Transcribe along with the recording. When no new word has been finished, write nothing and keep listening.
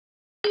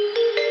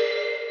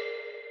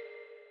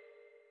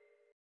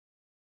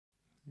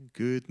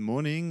Good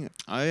morning.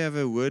 I have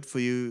a word for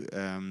you,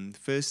 1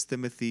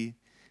 Timothy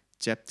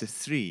chapter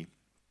 3.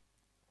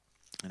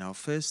 And our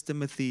 1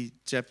 Timothy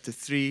chapter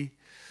 3,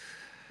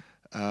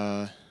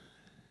 there's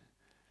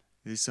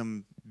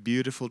some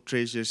beautiful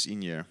treasures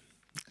in here.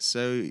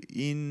 So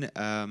in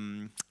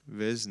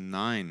verse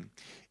 9,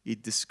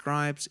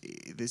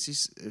 this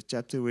is a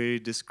chapter where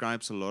it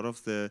describes a lot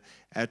of the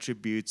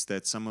attributes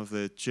that some of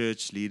the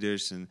church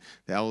leaders and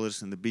the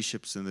elders and the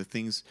bishops and the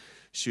things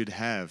should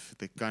have,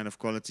 the kind of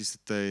qualities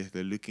that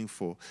they're looking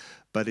for.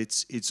 But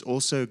it's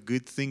also a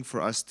good thing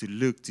for us to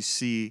look to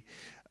see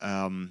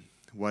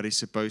what is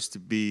supposed to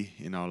be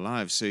in our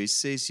lives. So it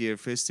says here,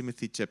 1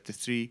 Timothy chapter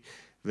 3,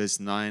 verse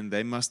 9,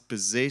 they must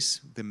possess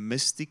the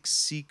mystic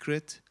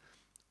secret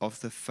of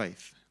the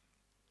faith,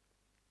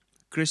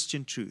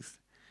 Christian truth,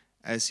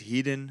 as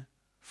hidden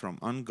from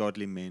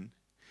ungodly men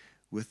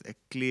with a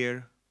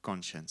clear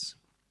conscience.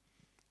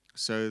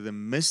 So the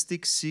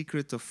mystic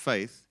secret of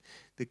faith,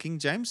 the King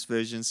James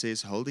Version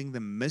says, holding the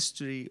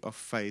mystery of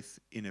faith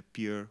in a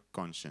pure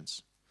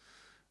conscience.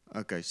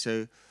 Okay,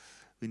 so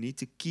we need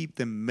to keep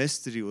the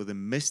mystery or the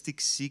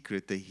mystic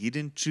secret, the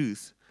hidden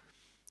truth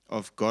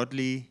of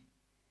godly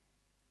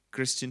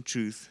Christian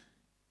truth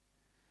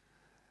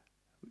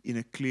in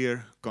a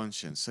clear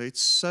conscience. So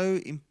it's so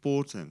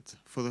important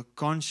for the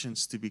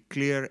conscience to be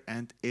clear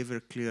and ever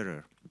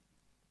clearer.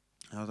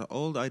 Now, the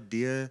old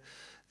idea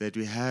that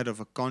we had of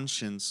a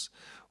conscience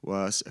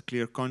was a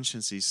clear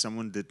conscience is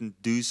someone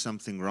didn't do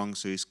something wrong,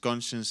 so his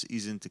conscience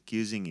isn't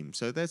accusing him.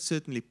 So that's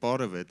certainly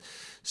part of it.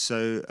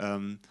 So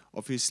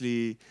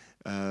obviously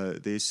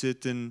there's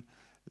certain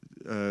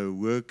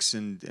works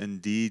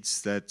and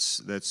deeds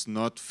that's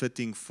not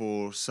fitting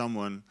for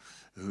someone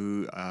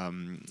who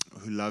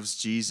loves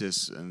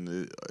Jesus,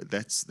 and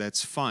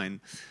that's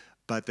fine.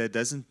 But that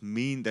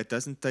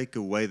doesn't take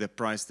away the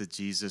price that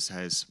Jesus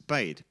has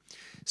paid.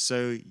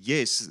 So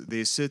yes,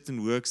 there's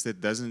certain works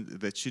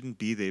that shouldn't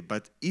be there.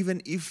 But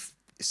even if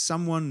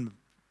someone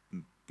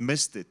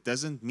missed it,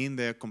 doesn't mean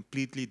they are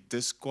completely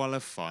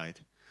disqualified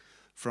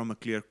from a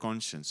clear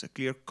conscience. A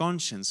clear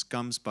conscience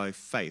comes by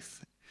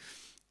faith,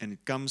 and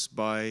it comes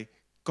by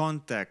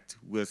contact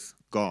with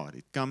God.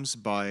 It comes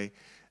by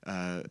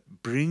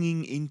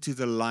bringing into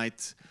the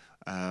light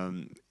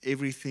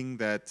everything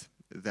that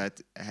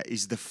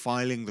is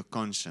defiling the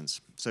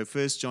conscience. So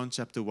 1 John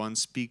chapter 1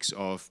 speaks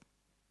of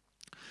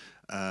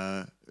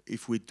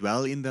if we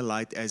dwell in the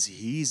light as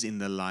He is in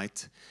the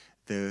light,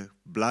 the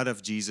blood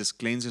of Jesus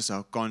cleanses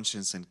our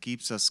conscience and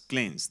keeps us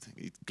cleansed.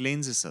 It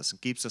cleanses us and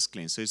keeps us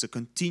cleansed. So it's a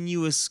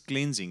continuous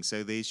cleansing.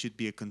 So there should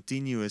be a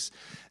continuous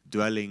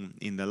dwelling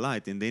in the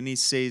light. And then he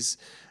says,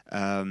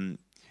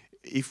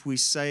 if we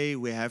say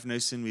we have no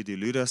sin, we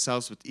delude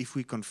ourselves. But if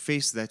we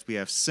confess that we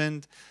have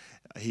sinned,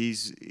 He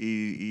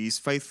is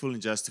faithful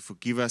and just to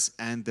forgive us,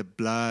 and the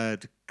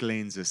blood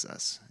cleanses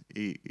us.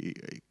 He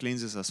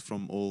cleanses us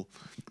from all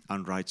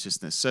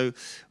unrighteousness. So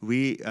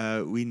we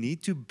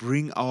need to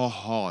bring our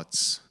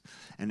hearts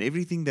and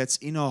everything that's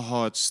in our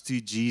hearts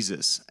to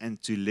Jesus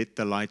and to let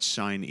the light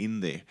shine in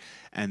there.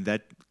 And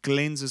that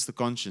cleanses the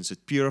conscience.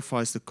 It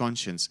purifies the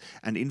conscience.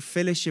 And in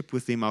fellowship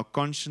with Him, our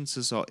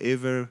consciences are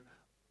ever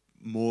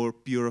more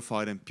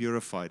purified and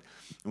purified.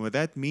 And what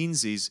that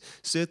means is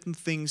certain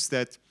things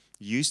that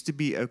used to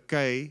be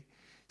okay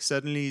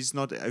suddenly is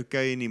not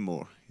okay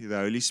anymore. The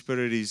Holy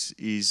Spirit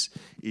is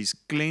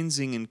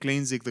cleansing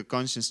the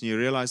conscience, and you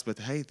realize, but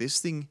hey, this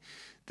thing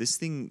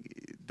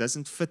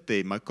doesn't fit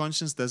there. My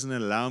conscience doesn't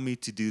allow me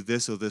to do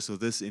this or this or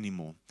this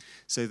anymore.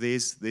 So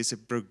there's a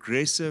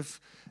progressive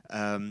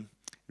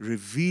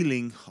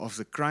revealing of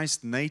the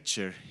Christ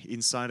nature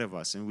inside of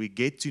us, and we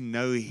get to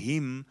know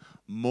Him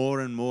more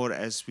and more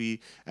as we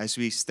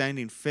stand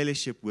in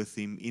fellowship with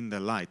Him in the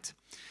light.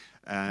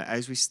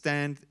 As we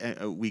stand,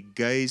 we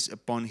gaze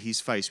upon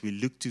His face. We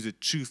look to the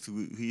truth,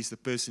 who is the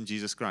person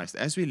Jesus Christ.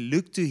 As we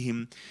look to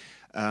Him,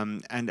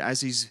 and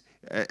as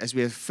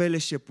we have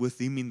fellowship with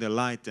Him in the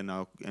light,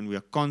 and we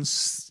are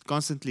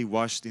constantly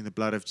washed in the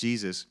blood of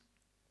Jesus,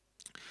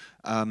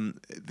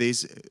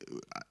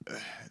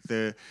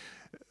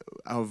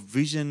 our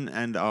vision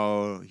and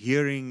our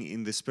hearing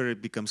in the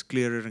Spirit becomes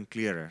clearer and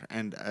clearer,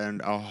 and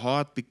our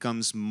heart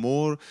becomes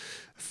more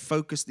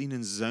focused in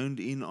and zoned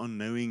in on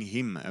knowing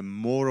Him, and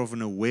more of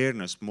an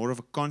awareness, more of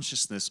a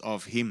consciousness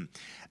of Him,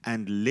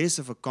 and less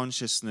of a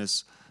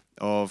consciousness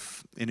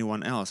of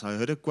anyone else. I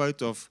heard a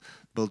quote of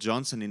Bill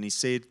Johnson, and he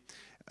said,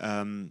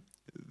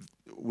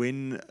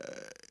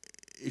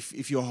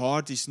 if your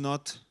heart is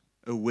not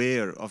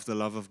aware of the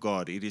love of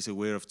God, it is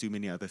aware of too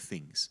many other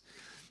things.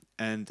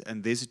 And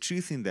there's a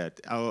truth in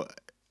that. Our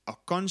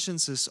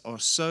consciences are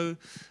so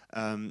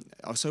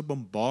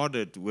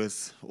bombarded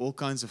with all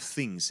kinds of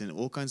things and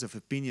all kinds of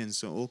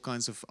opinions and all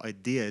kinds of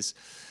ideas.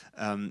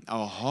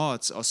 Our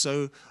hearts are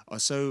so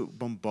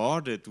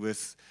bombarded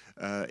with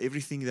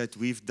everything that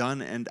we've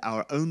done and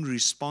our own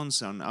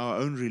response and our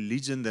own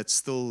religion that's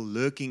still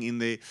lurking in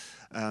there,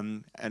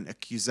 and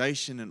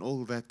accusation and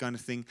all that kind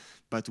of thing.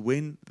 But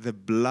when the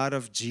blood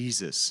of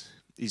Jesus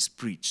is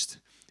preached,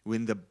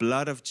 when the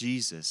blood of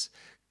Jesus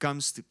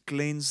comes to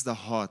cleanse the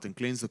heart and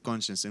cleanse the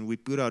conscience, and we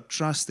put our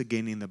trust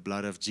again in the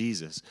blood of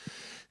Jesus,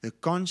 the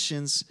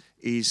conscience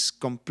is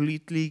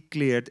completely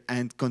cleared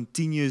and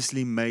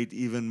continuously made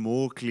even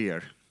more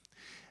clear,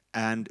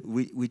 and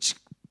which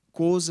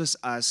causes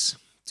us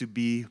to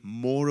be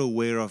more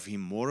aware of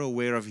Him, more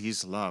aware of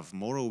His love,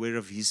 more aware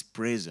of His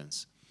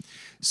presence.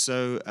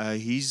 So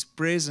His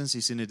presence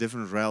is in a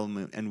different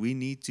realm, and we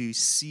need to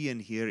see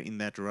and hear in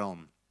that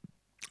realm.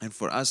 And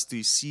for us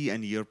to see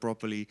and hear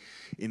properly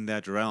in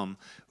that realm,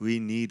 we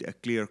need a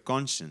clear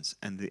conscience.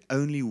 And the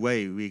only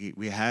way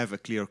we have a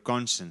clear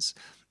conscience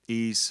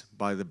is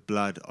by the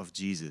blood of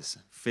Jesus,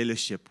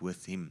 fellowship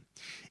with Him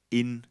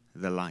in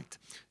the light.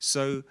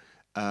 So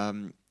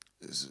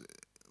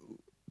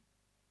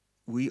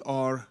we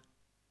are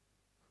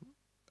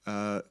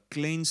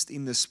cleansed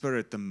in the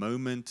Spirit the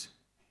moment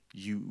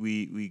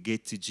we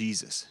get to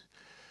Jesus.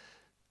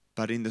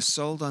 But in the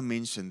soul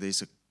dimension,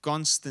 there's a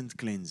constant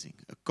cleansing,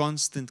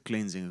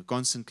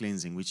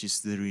 which is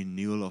the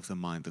renewal of the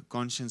mind. The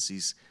conscience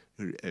is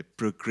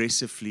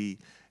progressively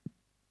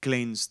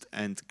cleansed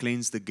and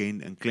cleansed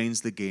again and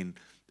cleansed again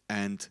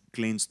and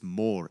cleansed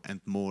more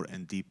and more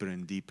and deeper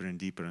and deeper and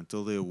deeper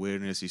until the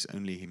awareness is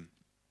only Him.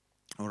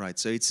 All right,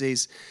 so it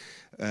says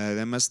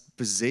they must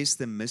possess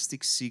the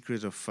mystic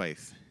secret of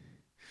faith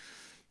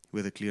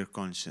with a clear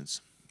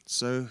conscience.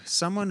 So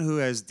someone who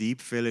has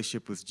deep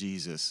fellowship with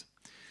Jesus,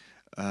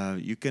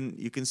 you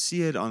can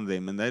see it on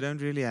them, and they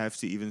don't really have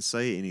to even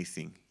say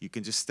anything. You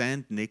can just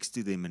stand next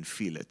to them and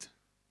feel it.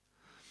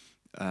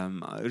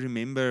 I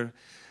remember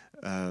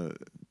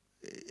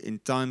in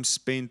time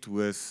spent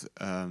with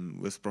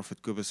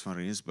Prophet Kobus van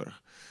Rensburg,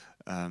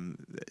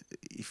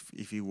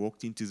 if he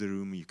walked into the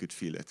room, you could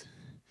feel it.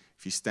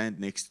 If you stand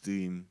next to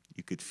him,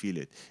 you could feel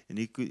it. And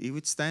he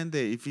would stand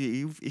there. If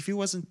he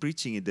wasn't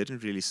preaching, he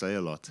didn't really say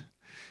a lot.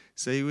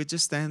 So he would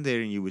just stand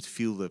there, and you would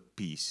feel the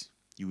peace.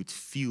 You would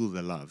feel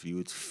the love. You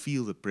would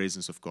feel the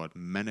presence of God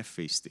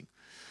manifesting.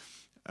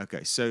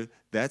 Okay, so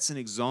that's an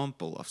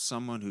example of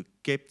someone who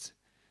kept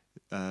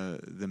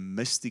the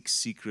mystic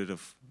secret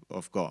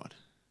of God,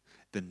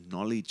 the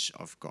knowledge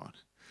of God,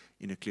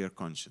 in a clear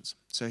conscience.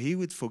 So he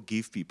would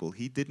forgive people.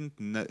 He didn't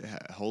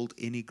hold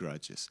any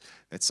grudges.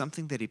 That's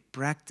something that he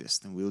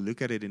practiced, and we'll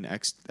look at it in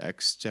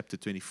Acts chapter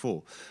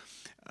 24.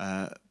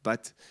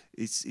 But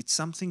it's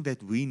something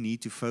that we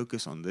need to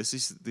focus on. This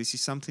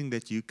is something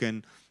that you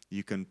can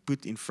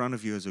put in front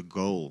of you as a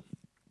goal,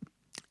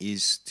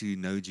 is to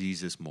know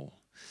Jesus more,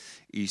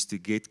 is to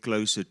get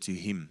closer to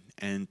Him,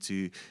 and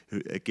to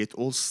get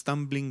all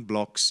stumbling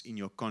blocks in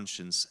your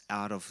conscience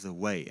out of the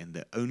way. And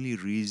the only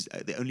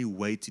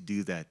way to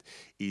do that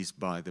is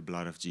by the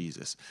blood of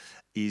Jesus,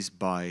 is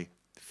by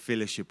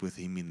fellowship with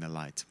Him in the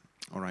light.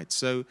 All right,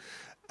 so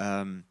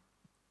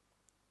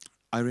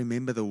I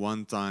remember the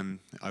one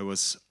time I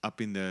was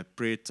up in the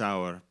prayer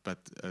tower,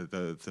 but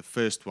the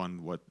first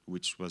one,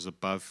 which was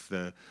above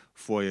the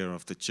foyer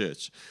of the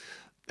church.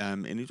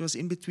 And it was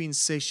in between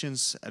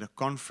sessions at a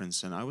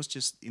conference, and I was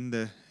just in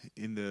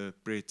the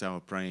prayer tower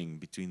praying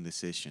between the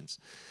sessions.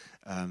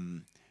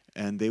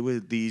 And there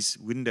were these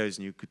windows,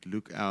 and you could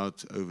look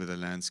out over the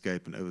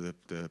landscape and over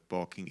the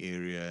parking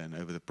area and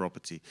over the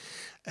property.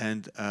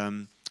 And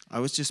I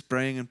was just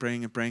praying and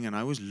praying and praying, and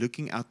I was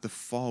looking out the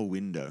far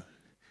window.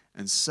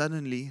 And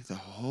suddenly, the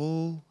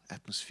whole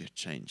atmosphere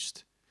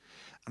changed.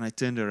 And I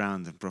turned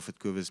around, and Prophet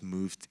Kobus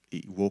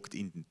walked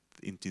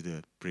into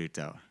the prayer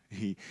tower.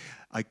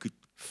 I could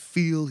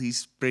feel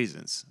his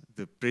presence,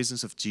 the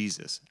presence of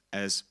Jesus,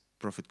 as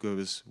Prophet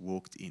Kobus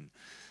walked in.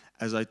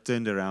 As I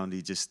turned around,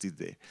 he just stood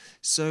there.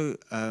 So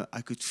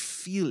I could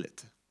feel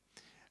it.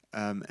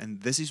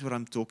 And this is what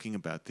I'm talking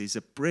about. There's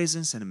a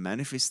presence and a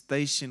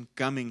manifestation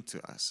coming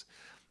to us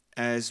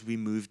as we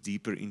move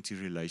deeper into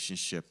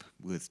relationship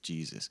with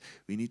Jesus.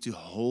 We need to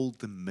hold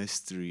the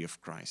mystery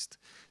of Christ.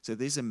 So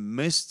there's a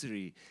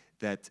mystery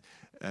that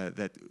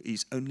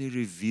is only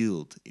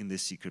revealed in the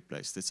secret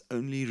place. That's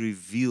only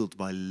revealed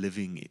by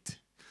living it.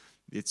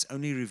 It's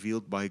only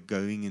revealed by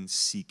going and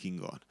seeking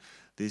God.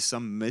 There's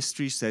some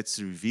mysteries that's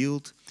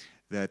revealed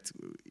that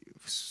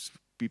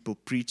people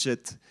preach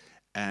it,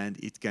 and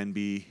it can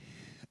be,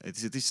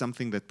 it is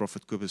something that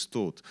Prophet Kobus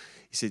taught.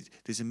 He said,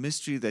 there's a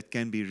mystery that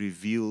can be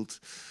revealed.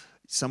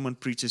 Someone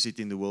preaches it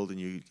in the world, and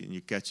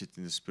you catch it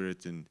in the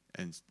spirit, and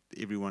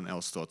everyone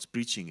else starts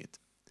preaching it.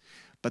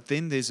 But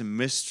then there's a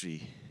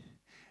mystery,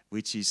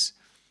 which is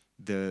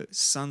the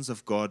sons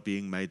of God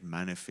being made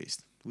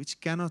manifest,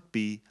 which cannot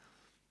be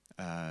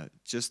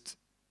just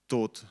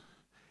taught.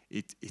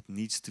 It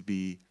needs to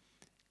be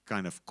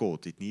kind of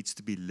caught. It needs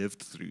to be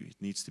lived through. It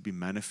needs to be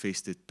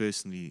manifested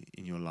personally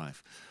in your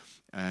life.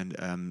 And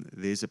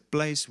there's a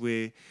place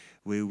where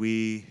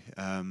we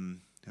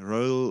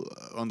roll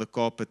on the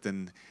carpet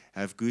and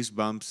have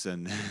goosebumps,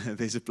 and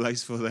there's a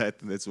place for that,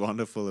 and that's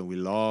wonderful, and we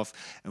laugh,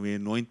 and we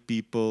anoint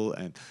people,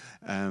 and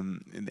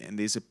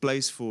there's a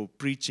place for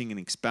preaching and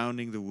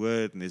expounding the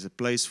word, and there's a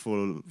place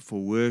for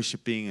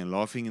worshiping and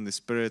laughing in the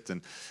spirit,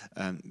 and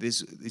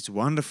it's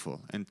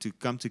wonderful, and to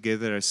come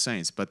together as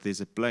saints. But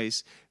there's a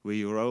place where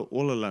you're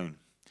all alone,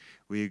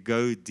 where you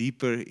go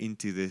deeper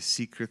into the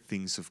secret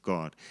things of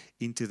God,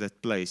 into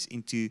that place,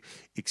 into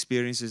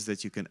experiences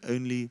that you can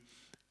only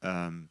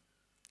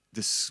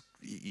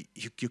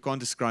you can't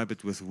describe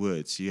it with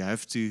words. You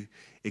have to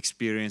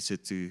experience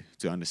it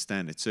to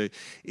understand it. So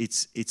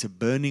it's a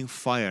burning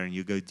fire, and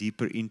you go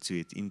deeper into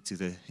it, into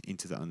the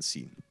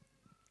unseen.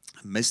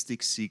 A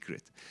mystic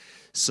secret.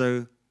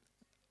 So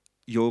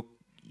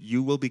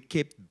you will be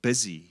kept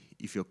busy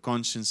if your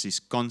conscience is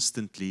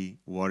constantly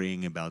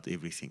worrying about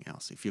everything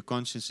else. If your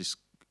conscience is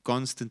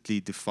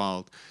constantly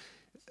defiled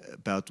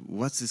about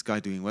what's this guy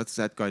doing, what's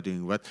that guy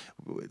doing, what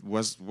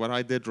was what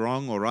I did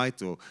wrong or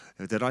right, or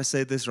did I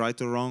say this right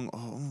or wrong?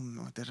 Oh,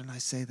 no, didn't I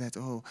say that?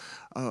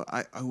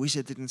 I wish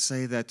I didn't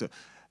say that.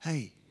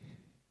 Hey,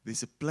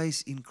 there's a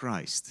place in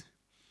Christ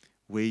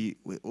where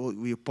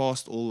we are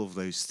past all of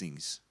those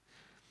things,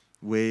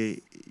 where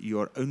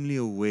you are only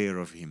aware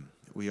of Him,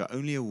 where you are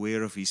only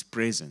aware of His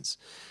presence,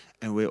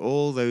 and where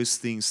all those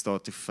things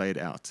start to fade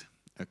out.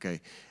 Okay,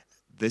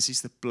 this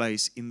is the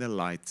place in the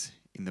light,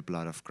 in the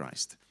blood of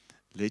Christ.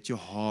 Let your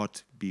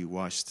heart be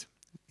washed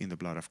in the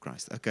blood of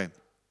Christ. Okay,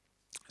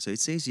 so it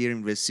says here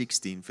in verse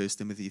 16, 1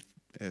 Timothy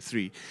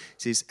 3, it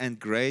says, and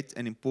great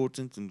and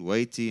important and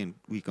weighty, and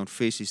we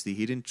confess is the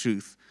hidden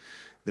truth,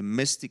 the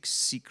mystic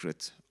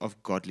secret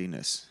of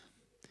godliness.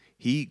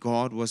 He,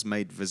 God, was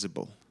made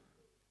visible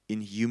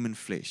in human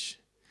flesh,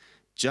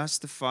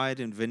 justified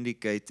and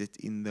vindicated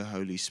in the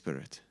Holy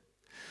Spirit.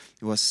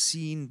 He was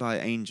seen by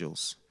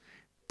angels,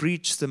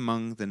 preached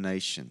among the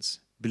nations,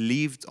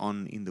 believed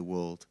on in the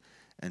world,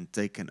 and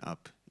taken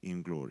up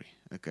in glory.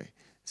 Okay,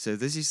 so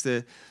this is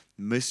the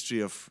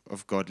mystery of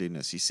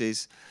godliness. He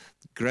says,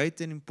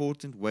 great and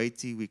important,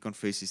 weighty, we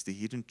confess, is the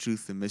hidden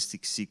truth, the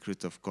mystic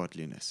secret of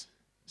godliness.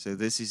 So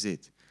this is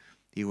it.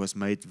 He was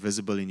made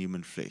visible in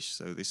human flesh.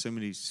 So there's so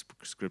many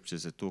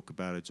scriptures that talk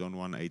about it. John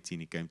 1:18,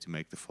 he came to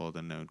make the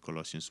Father known.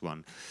 Colossians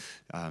 1,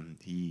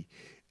 he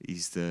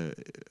is the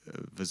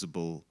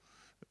visible,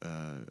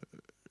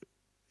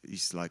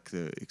 is like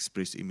the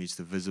express image,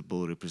 the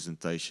visible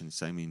representation,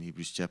 same in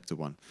Hebrews chapter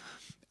 1.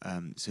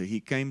 So he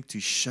came to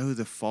show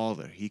the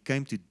Father. He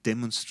came to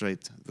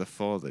demonstrate the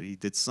Father. He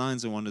did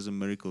signs and wonders and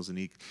miracles, and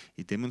he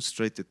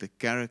demonstrated the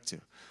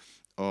character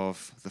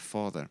of the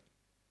Father.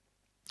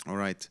 All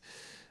right.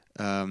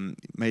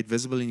 Made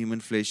visible in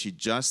human flesh, he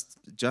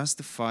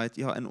justified.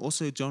 Yeah, and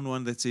also John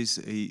 1 that says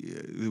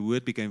the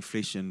Word became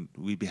flesh and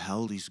we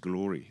beheld His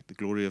glory, the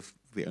glory of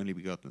the only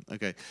begotten.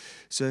 Okay,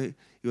 so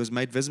He was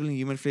made visible in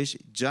human flesh,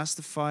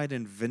 justified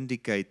and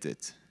vindicated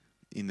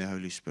in the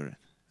Holy Spirit.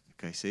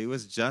 Okay, so He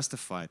was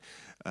justified.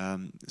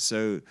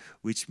 So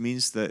which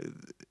means that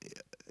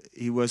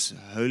He was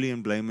holy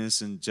and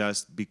blameless and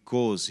just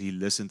because He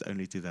listened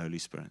only to the Holy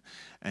Spirit,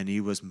 and He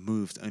was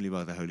moved only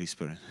by the Holy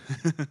Spirit.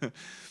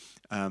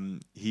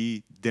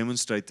 He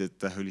demonstrated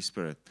the Holy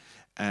Spirit,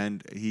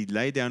 and He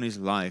laid down His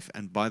life,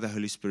 and by the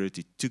Holy Spirit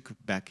He took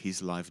back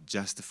His life,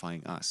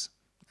 justifying us.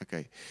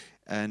 Okay,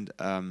 and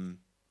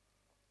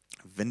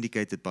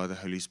vindicated by the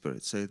Holy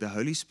Spirit. So the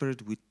Holy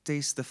Spirit would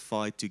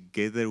testify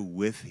together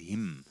with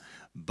Him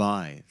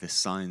by the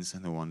signs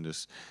and the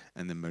wonders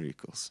and the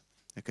miracles.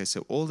 Okay,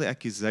 so all the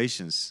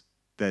accusations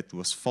that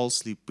was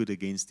falsely put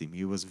against Him,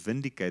 He was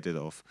vindicated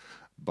of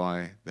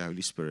by the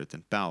Holy Spirit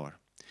and power.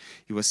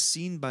 He was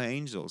seen by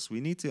angels. We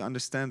need to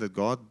understand that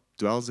God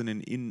dwells in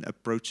an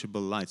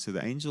inapproachable light. So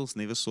the angels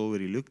never saw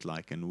what He looked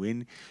like. And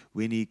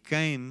when He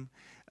came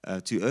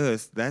to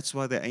earth, that's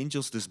why the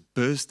angels just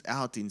burst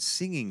out in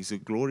singing. So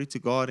glory to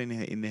God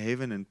in the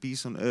heaven, and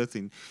peace on earth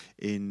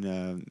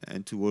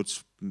and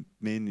towards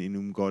men in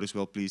whom God is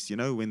well pleased. You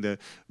know, when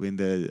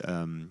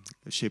the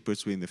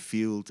shepherds were in the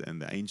field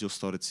and the angels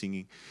started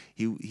singing,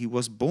 he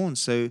was born.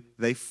 So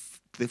they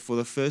for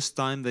the first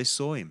time they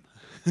saw Him.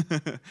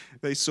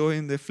 They saw Him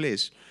in the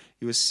flesh.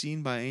 He was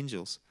seen by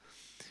angels.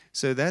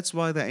 So that's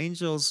why the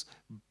angels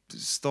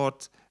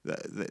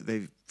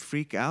they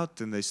freak out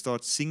and they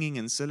start singing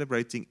and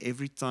celebrating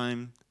every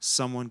time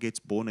someone gets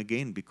born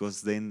again,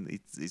 because then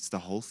it's the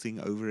whole thing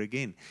over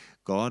again.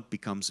 God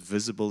becomes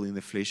visible in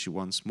the flesh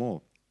once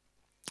more.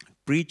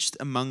 Preached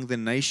among the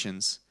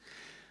nations,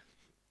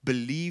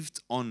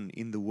 believed on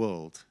in the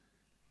world,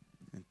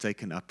 and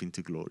taken up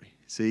into glory.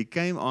 So He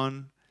came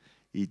on,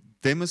 He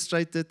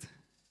demonstrated,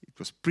 it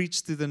was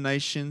preached to the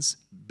nations,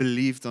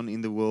 believed on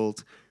in the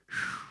world,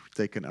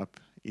 taken up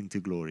into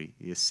glory.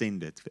 He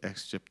ascended,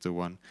 Acts chapter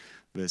 1,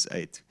 verse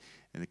 8.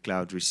 And the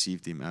cloud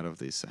received Him out of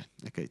their sight.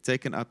 Okay,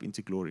 taken up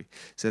into glory.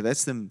 So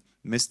that's the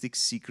mystic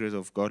secret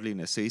of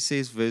godliness. So he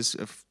says,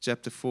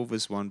 chapter 4,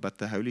 verse 1, but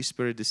the Holy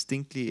Spirit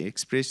distinctly,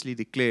 expressly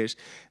declares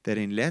that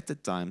in latter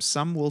times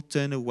some will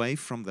turn away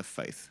from the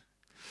faith,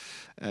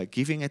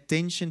 giving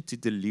attention to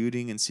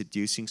deluding and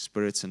seducing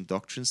spirits and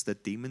doctrines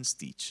that demons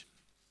teach.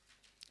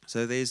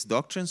 So there's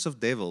doctrines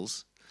of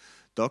devils,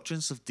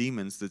 doctrines of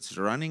demons that's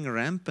running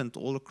rampant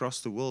all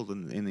across the world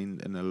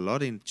and a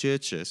lot in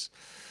churches.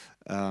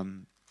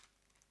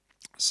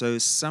 So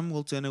some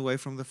will turn away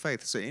from the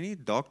faith. So any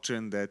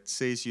doctrine that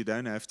says you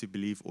don't have to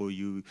believe or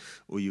you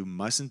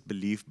mustn't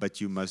believe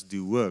but you must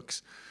do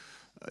works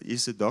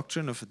is a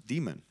doctrine of a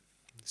demon.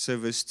 So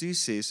verse 2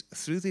 says,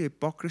 through the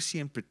hypocrisy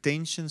and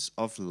pretensions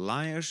of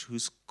liars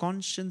whose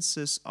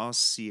consciences are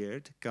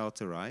seared,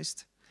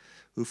 cauterized,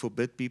 who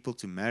forbid people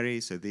to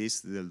marry. So there's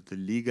the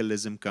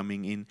legalism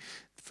coming in,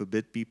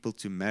 forbid people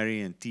to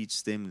marry and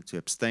teach them to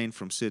abstain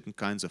from certain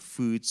kinds of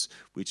foods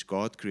which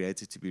God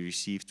created to be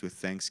received with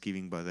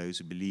thanksgiving by those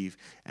who believe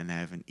and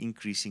have an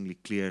increasingly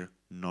clear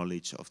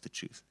knowledge of the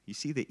truth. You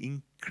see the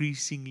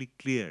increasingly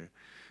clear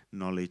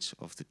knowledge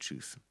of the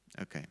truth.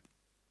 Okay.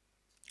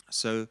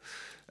 So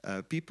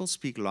people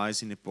speak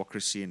lies in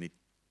hypocrisy, and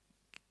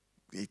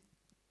it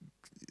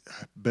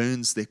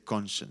burns their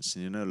conscience,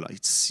 like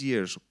it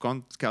sears or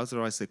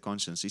cauterizes their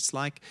conscience. It's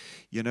like,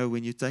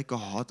 when you take a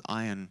hot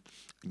iron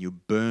and you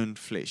burn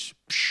flesh.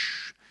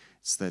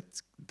 It's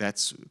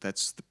that's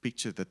the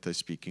picture that they're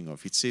speaking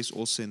of. It says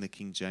also in the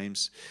King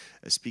James,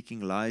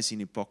 speaking lies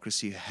in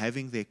hypocrisy,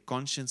 having their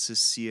consciences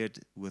seared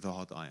with a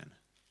hot iron.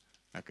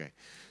 Okay,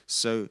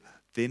 so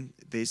then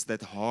there's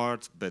that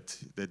hard bit,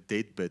 the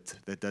dead bit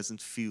that doesn't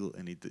feel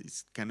and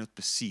it cannot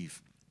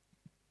perceive.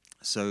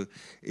 So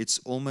it's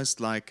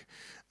almost like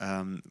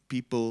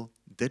people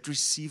did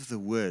receive the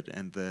word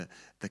and the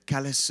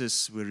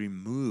calluses were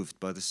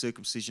removed by the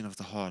circumcision of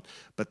the heart,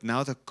 but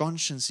now the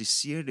conscience is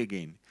seared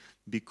again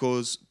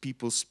because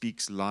people speak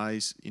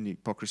lies in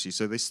hypocrisy.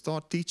 So they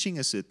start teaching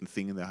a certain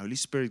thing and the Holy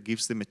Spirit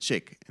gives them a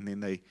check, and then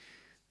they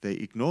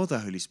ignore the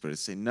Holy Spirit,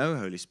 say, no,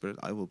 Holy Spirit,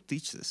 I will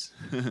teach this.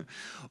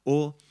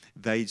 Or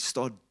they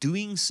start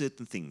doing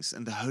certain things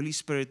and the Holy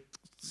Spirit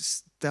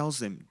tells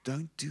them,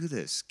 don't do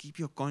this, keep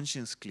your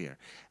conscience clear.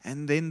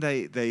 And then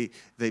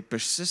they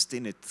persist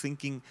in it,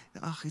 thinking,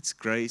 it's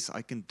grace,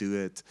 I can do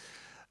it.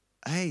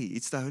 Hey,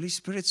 it's the Holy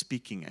Spirit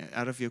speaking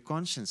out of your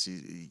conscience.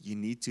 You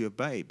need to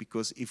obey,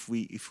 because if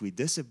we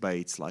disobey,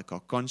 it's like our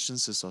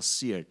consciences are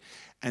seared,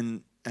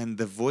 and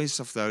the voice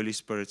of the Holy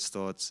Spirit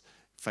starts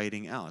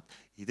fading out.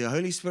 The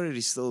Holy Spirit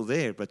is still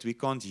there, but we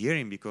can't hear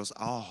him because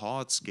our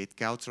hearts get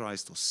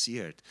cauterized or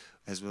seared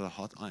as with a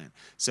hot iron.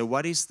 So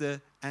what is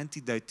the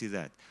antidote to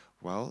that?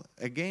 Well,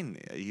 again,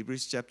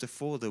 Hebrews chapter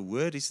 4, the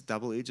word is a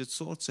double-edged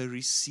sword, so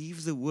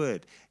receive the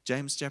word.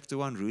 James chapter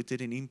 1, rooted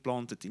and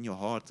implanted in your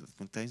heart, that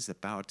contains the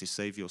power to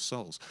save your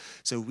souls.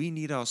 So we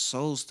need our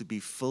souls to be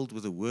filled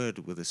with the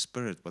word, with the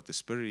Spirit, what the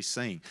Spirit is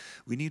saying.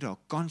 We need our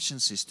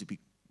consciences to be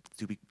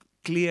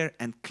clear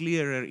and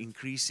clearer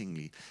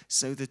increasingly,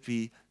 so that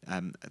the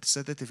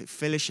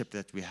fellowship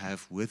that we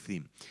have with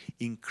him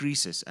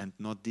increases and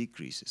not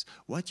decreases.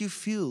 What you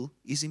feel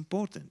is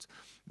important.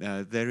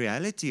 The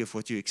reality of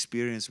what you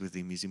experience with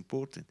him is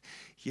important.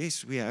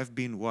 Yes, we have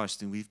been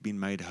washed and we've been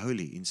made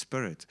holy in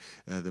spirit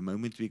the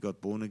moment we got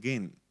born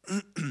again.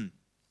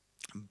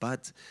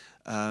 But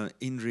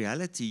in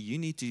reality, you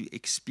need to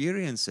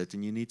experience it,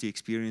 and you need to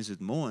experience it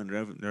more. And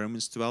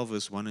Romans 12,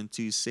 verse 1 and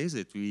 2 says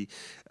it. We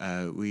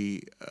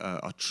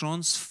are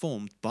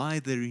transformed by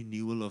the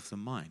renewal of the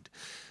mind.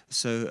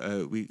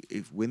 So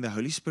when the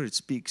Holy Spirit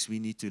speaks, we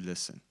need to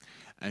listen.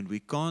 And we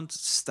can't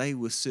stay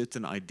with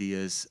certain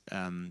ideas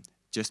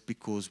just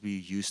because we're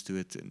used to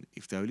it. And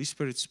if the Holy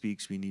Spirit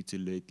speaks, we need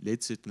to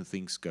let certain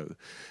things go.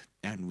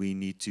 And we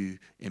need to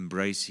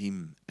embrace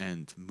him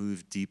and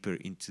move deeper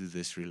into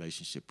this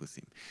relationship with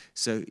him.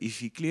 So if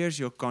he clears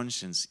your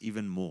conscience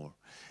even more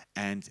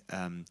and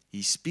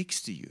he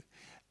speaks to you,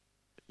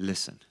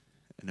 listen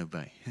and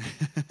obey.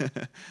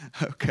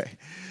 Okay,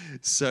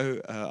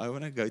 so I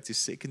want to go to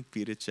 2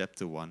 Peter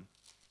chapter 1.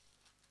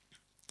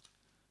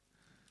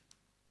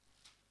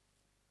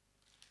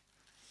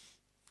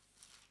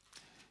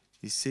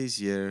 He says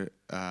here,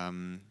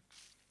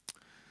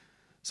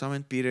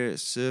 Simon Peter,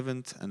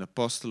 servant and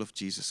apostle of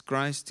Jesus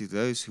Christ, to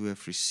those who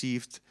have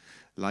received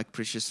like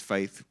precious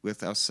faith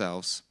with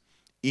ourselves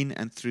in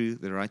and through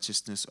the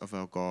righteousness of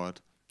our God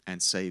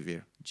and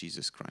Savior,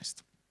 Jesus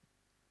Christ.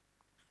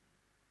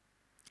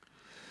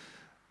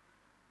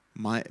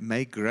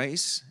 May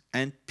grace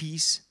and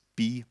peace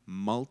be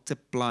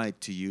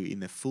multiplied to you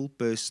in a full,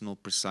 personal,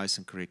 precise,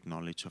 and correct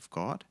knowledge of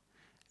God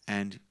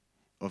and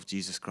of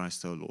Jesus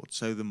Christ our Lord.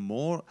 So the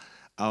more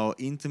our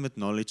intimate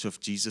knowledge of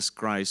Jesus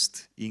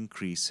Christ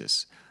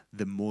increases,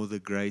 the more the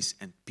grace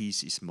and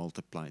peace is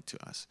multiplied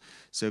to us.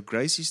 So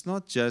grace is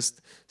not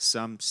just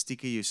some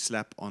sticker you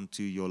slap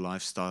onto your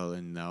lifestyle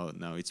and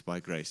now it's by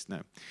grace.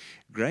 No.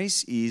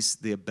 Grace is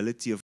the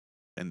ability of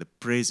and the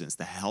presence,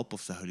 the help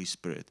of the Holy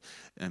Spirit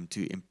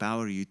to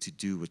empower you to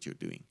do what you're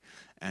doing.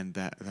 And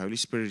the Holy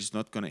Spirit is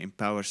not going to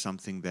empower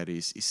something that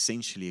is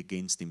essentially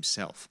against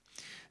himself.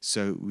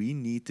 So we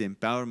need the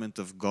empowerment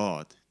of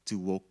God to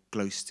walk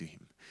close to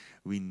him.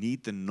 We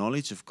need the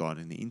knowledge of God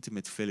and the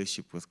intimate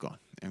fellowship with God.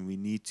 And we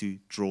need to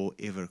draw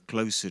ever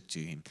closer to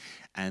him.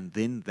 And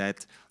then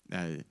that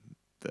the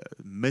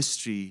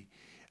mystery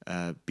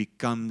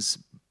becomes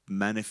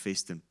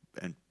manifest and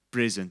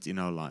present in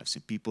our lives.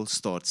 And people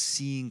start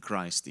seeing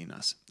Christ in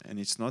us. And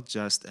it's not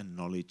just a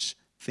knowledge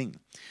thing.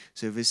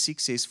 So verse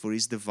 6 says, for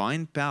his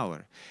divine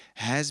power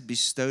has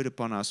bestowed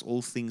upon us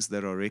all things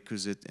that are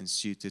requisite and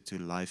suited to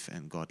life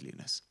and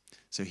godliness.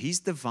 So his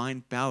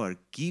divine power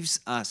gives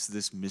us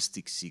this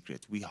mystic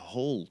secret. We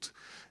hold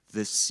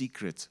this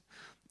secret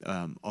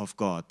of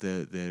God,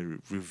 the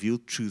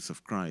revealed truth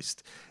of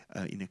Christ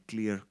in a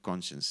clear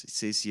conscience. It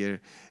says here,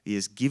 He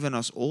has given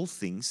us all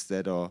things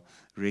that are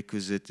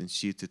requisite and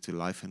suited to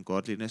life and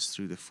godliness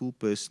through the full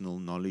personal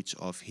knowledge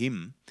of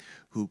Him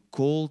who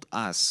called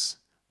us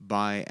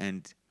by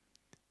and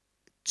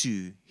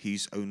to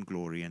His own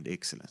glory and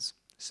excellence.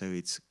 So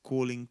it's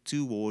calling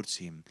towards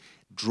Him,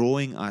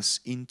 drawing us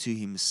into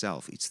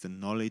Himself. It's the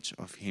knowledge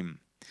of Him.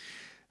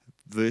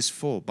 Verse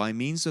 4, by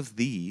means of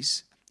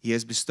these, He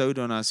has bestowed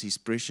on us His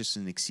precious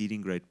and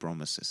exceeding great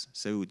promises.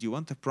 So do you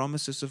want the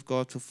promises of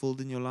God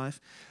fulfilled in your life?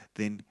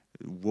 Then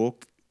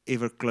walk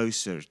ever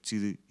closer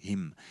to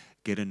Him.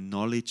 Get a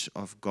knowledge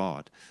of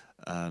God.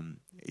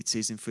 It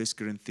says in 1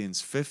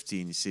 Corinthians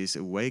 15, it says,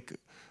 awake,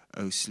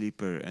 O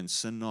sleeper, and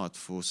sin not,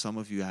 for some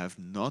of you have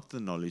not the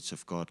knowledge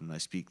of God, and I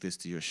speak this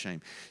to your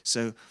shame.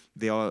 So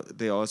there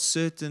are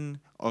certain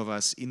of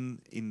us in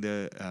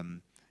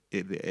the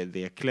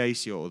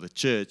ecclesia or the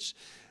church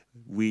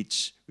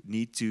which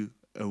need to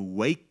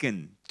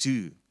awaken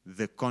to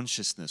the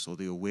consciousness or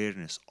the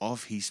awareness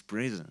of His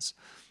presence.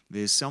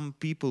 There's some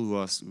people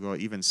who are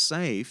even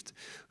saved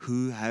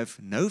who have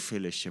no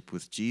fellowship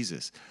with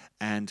Jesus,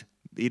 and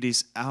it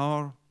is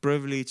our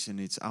privilege and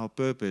it's our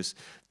purpose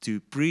to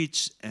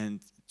preach and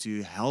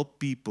to help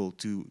people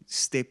to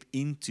step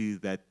into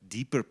that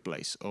deeper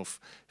place of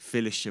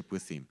fellowship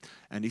with Him.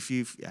 And if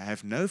you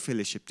have no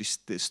fellowship,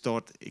 to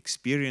start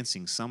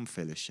experiencing some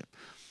fellowship.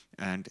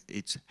 And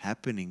it's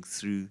happening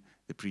through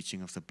the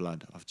preaching of the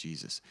blood of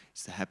Jesus.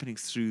 It's happening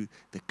through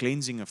the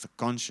cleansing of the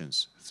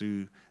conscience,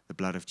 through the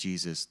blood of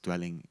Jesus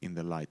dwelling in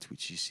the light,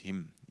 which is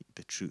Him,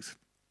 the truth.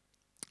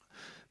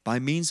 By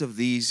means of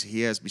these,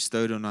 He has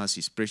bestowed on us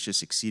His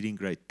precious, exceeding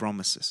great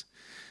promises.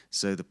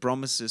 So the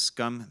promises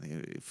come,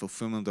 the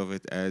fulfillment of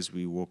it as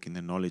we walk in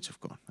the knowledge of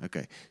God.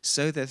 Okay,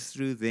 so that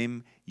through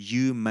them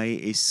you may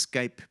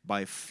escape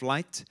by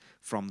flight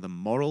from the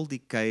moral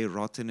decay,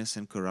 rottenness,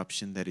 and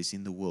corruption that is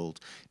in the world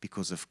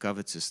because of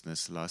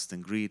covetousness, lust,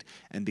 and greed,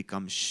 and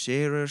become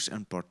sharers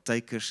and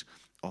partakers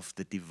of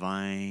the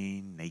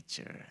divine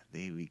nature.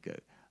 There we go.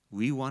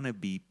 We want to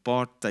be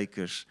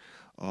partakers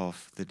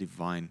of the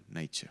divine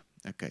nature.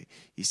 Okay,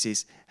 he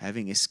says,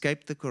 having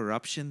escaped the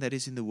corruption that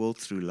is in the world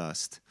through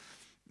lust.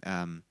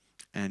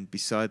 And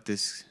beside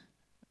this,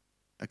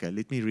 okay,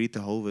 let me read the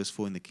whole verse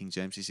 4 in the King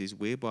James. He says,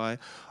 whereby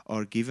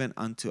are given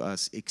unto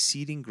us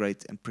exceeding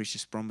great and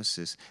precious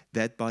promises,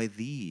 that by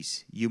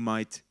these you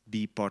might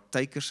be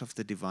partakers of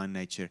the divine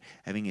nature,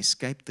 having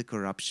escaped the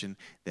corruption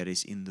that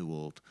is in the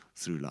world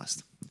through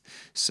lust.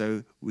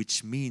 So,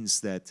 which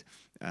means that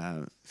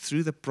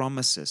through the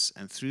promises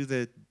and through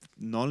the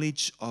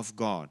knowledge of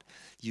God,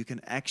 you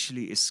can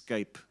actually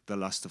escape the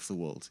lust of the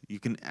world. You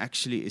can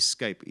actually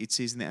escape. It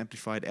says in the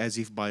Amplified, as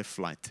if by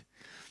flight.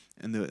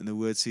 And the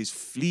word says,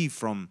 flee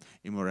from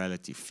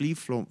immorality, flee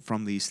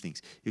from these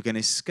things. You can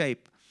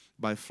escape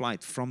by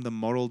flight from the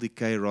moral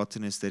decay,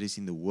 rottenness that is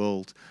in the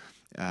world,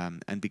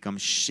 and become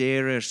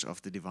sharers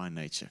of the divine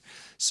nature.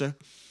 So,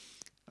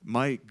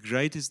 my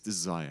greatest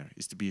desire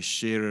is to be a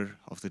sharer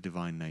of the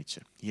divine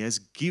nature. He has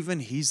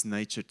given His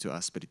nature to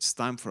us, but it's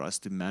time for us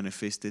to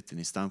manifest it, and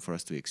it's time for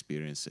us to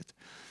experience it.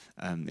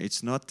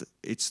 It's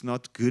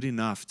not good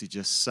enough to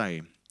just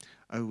say,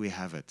 oh, we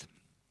have it.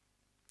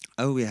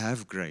 Oh, we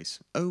have grace.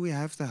 Oh, we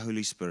have the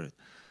Holy Spirit.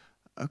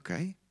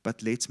 Okay,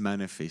 but let's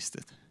manifest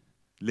it.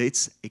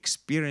 Let's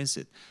experience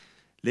it.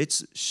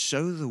 Let's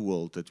show the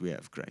world that we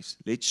have grace.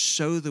 Let's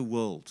show the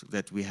world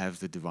that we have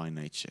the divine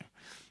nature.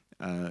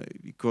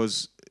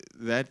 Because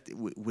that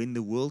when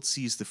the world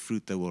sees the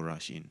fruit, they will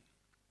rush in.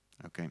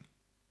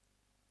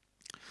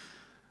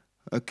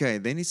 Okay,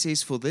 then it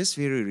says, for this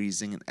very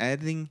reason, and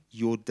adding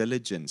your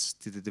diligence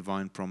to the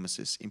divine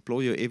promises,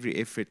 employ your every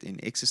effort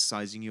in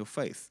exercising your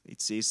faith.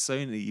 It says so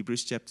in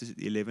Hebrews chapter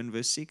 11,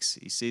 verse 6.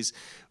 It says,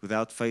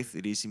 without faith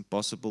it is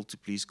impossible to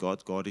please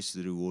God. God is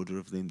the rewarder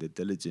of them that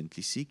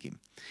diligently seek Him.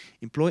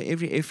 Employ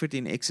every effort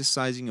in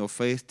exercising your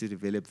faith to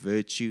develop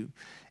virtue,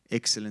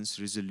 excellence,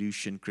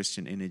 resolution,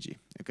 Christian energy.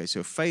 Okay,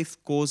 so faith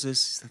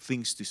causes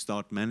things to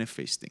start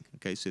manifesting.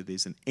 Okay, so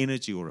there's an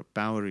energy or a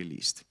power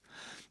released.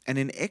 And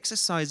in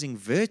exercising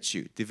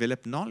virtue,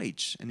 develop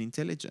knowledge and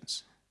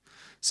intelligence.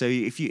 So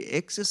if you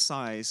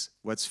exercise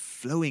what's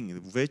flowing,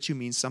 virtue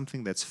means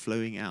something that's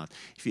flowing out.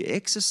 If you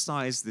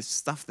exercise the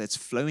stuff that's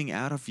flowing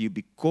out of you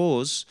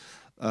because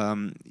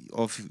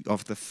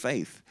of the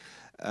faith,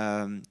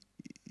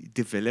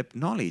 develop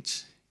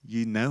knowledge.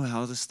 You know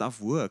how the stuff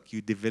works.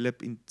 You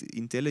develop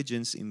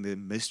intelligence in the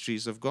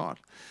mysteries of God.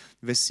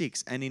 Verse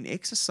 6, and in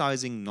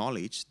exercising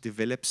knowledge,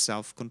 develop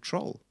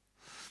self-control.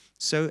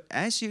 So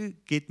as you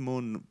get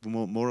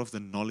more of the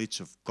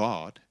knowledge of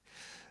God,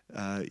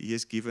 He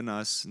has given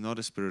us not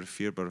a spirit of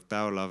fear, but of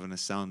power, love, and a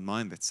sound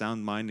mind. That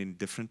sound mind in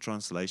different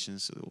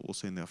translations,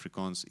 also in the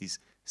Afrikaans, is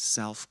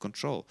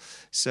self-control.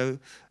 So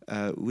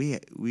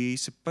we're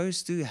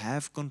supposed to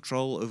have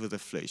control over the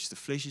flesh. The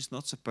flesh is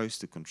not supposed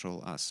to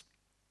control us.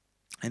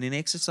 And in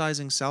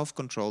exercising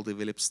self-control,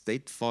 develop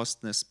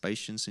steadfastness,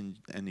 patience, and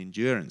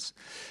endurance.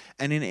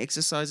 And in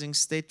exercising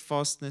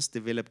steadfastness,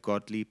 develop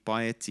godly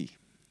piety.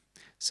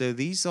 So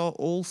these are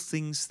all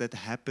things that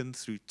happen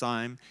through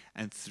time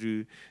and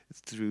through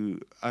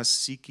us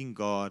seeking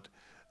God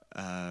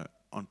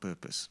on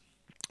purpose.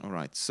 All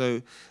right,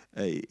 so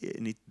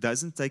and it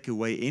doesn't take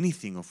away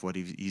anything of what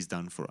He's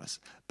done for us,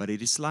 but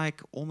it is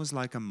like almost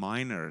like a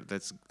miner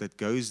that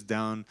goes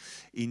down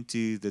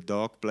into the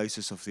dark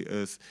places of the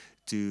earth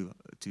to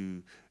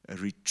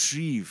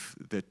retrieve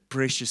the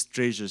precious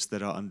treasures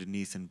that are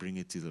underneath and bring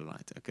it to the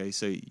light. Okay,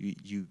 so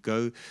you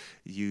go,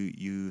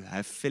 you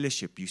have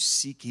fellowship, you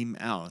seek Him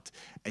out,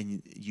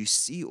 and you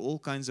see all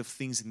kinds of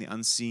things in the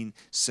unseen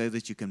so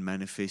that you can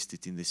manifest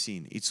it in the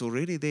seen. It's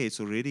already there, it's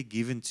already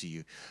given to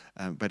you,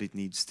 but it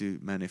needs to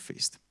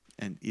manifest.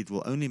 And it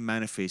will only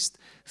manifest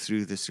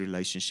through this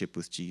relationship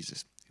with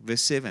Jesus.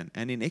 Verse 7,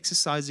 and in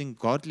exercising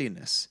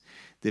godliness,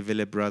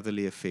 develop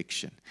brotherly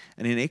affection.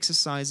 And in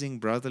exercising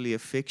brotherly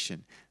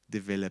affection,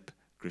 develop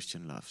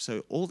Christian love.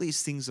 So all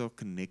these things are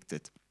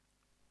connected.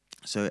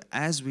 So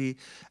as we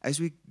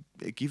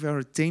give our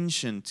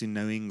attention to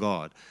knowing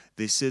God,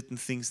 there's certain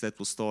things that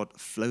will start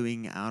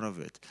flowing out of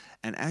it.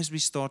 And as we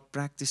start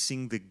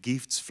practicing the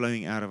gifts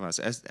flowing out of us,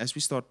 as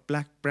we start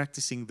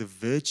practicing the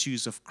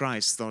virtues of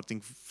Christ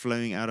starting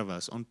flowing out of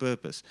us on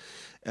purpose,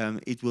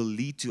 it will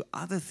lead to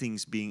other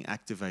things being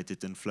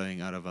activated and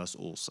flowing out of us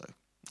also.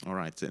 All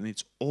right, and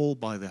it's all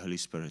by the Holy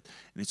Spirit,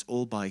 and it's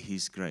all by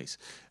His grace.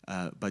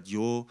 But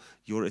your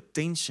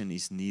attention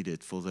is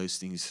needed for those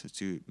things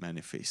to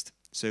manifest.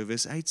 So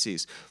verse 8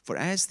 says, for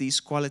as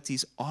these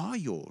qualities are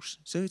yours,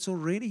 so it's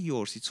already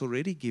yours, it's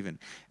already given.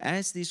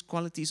 As these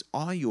qualities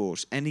are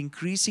yours and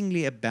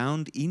increasingly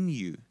abound in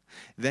you,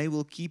 they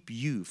will keep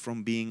you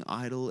from being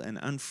idle and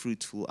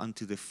unfruitful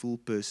unto the full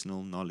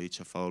personal knowledge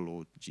of our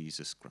Lord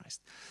Jesus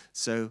Christ.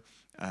 So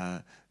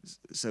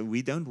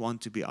we don't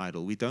want to be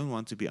idle. We don't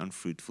want to be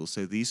unfruitful.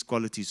 So these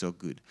qualities are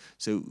good.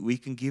 So we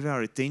can give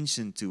our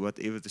attention to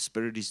whatever the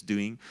Spirit is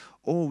doing,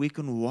 or we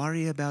can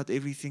worry about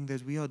everything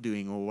that we are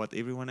doing or what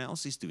everyone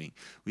else is doing.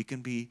 We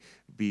can be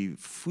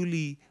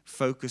fully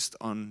focused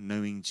on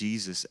knowing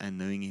Jesus and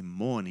knowing Him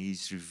more, and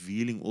He's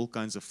revealing all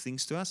kinds of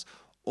things to us,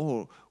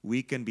 or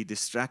we can be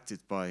distracted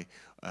by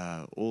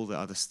all the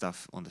other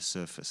stuff on the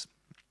surface.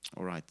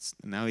 All right,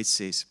 now it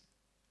says,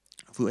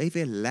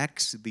 whoever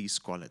lacks these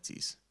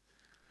qualities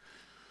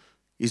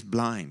is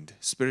blind,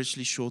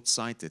 spiritually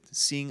short-sighted,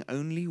 seeing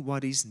only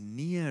what is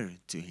near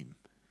to him.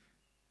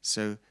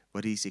 So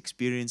what he's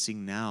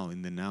experiencing now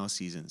in the now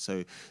season.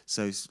 So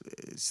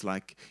it's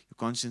like your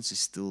conscience is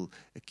still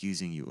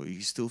accusing you, or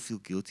you still feel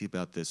guilty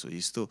about this, or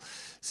you still.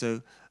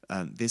 So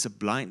there's a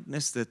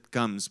blindness that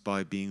comes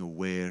by being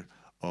aware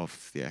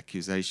of the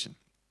accusation,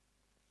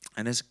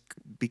 and has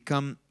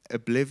become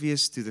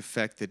oblivious to the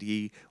fact that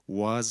he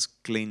was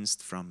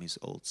cleansed from his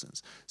old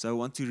sins. So I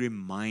want to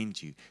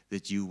remind you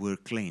that you were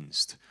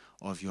cleansed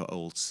of your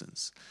old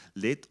sins.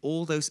 Let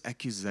all those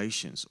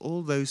accusations,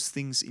 all those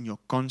things in your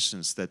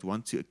conscience that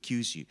want to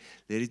accuse you,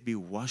 let it be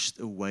washed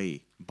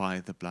away by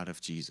the blood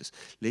of Jesus.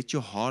 Let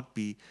your heart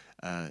be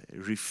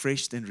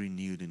refreshed and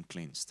renewed and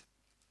cleansed.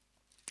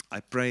 I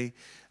pray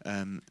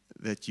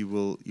that you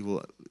will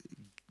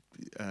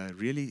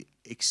really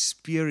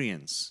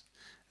experience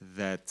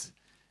that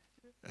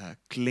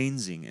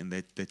cleansing, and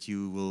that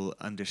you will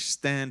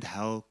understand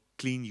how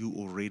clean you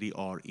already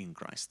are in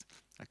Christ.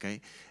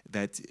 Okay,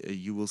 that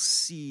you will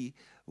see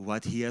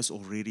what He has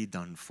already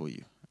done for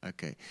you.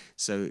 Okay,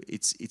 so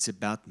it's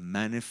about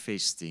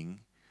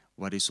manifesting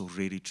what is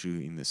already true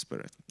in the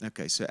Spirit.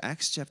 Okay, so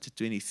Acts chapter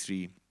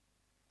 23.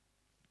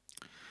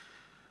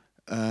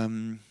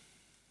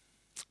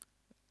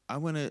 I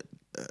want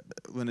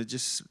to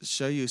just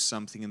show you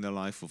something in the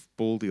life of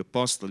Paul the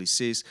Apostle. He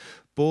says,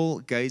 Paul,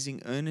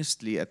 gazing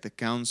earnestly at the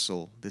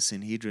council, the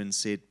Sanhedrin,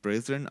 said,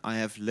 Brethren, I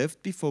have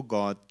lived before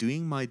God,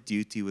 doing my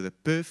duty with a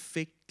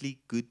perfectly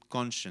good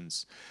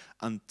conscience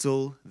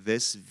until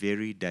this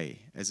very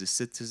day, as a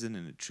citizen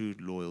and a true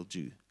loyal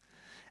Jew.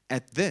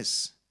 At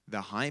this,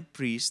 the high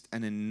priest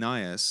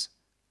Ananias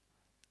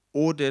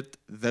ordered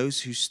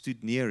those who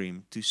stood near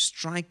him to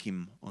strike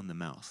him on the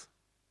mouth.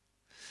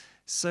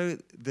 So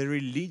the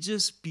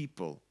religious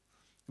people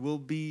will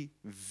be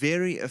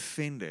very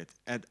offended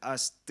at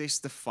us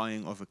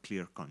testifying of a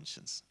clear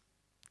conscience,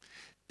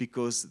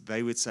 because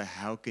they would say,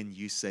 how can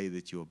you say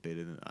that you're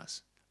better than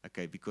us?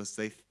 Okay, because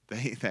they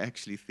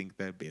actually think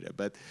they're better.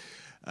 But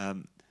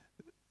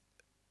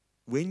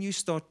when you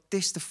start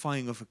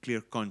testifying of a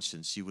clear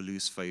conscience, you will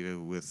lose favor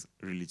with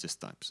religious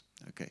types.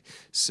 Okay,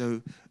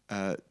 so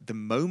the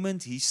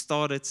moment he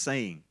started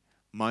saying,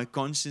 my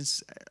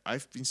conscience,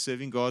 I've been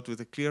serving God with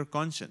a clear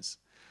conscience,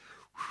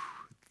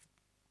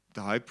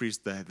 the high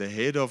priest, the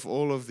head of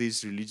all of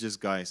these religious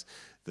guys,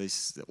 they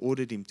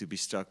ordered him to be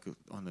struck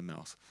on the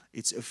mouth.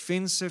 It's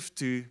offensive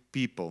to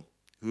people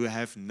who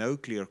have no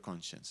clear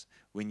conscience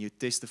when you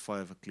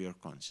testify of a clear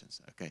conscience.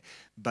 Okay,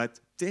 but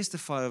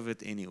testify of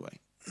it anyway.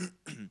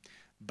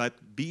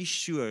 But be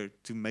sure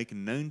to make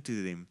known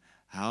to them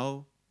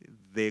how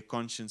their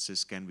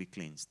consciences can be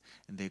cleansed.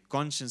 And their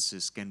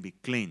consciences can be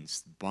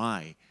cleansed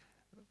by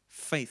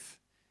faith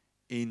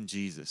in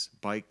Jesus,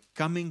 by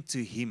coming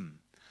to Him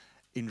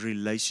in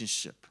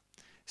relationship,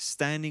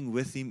 standing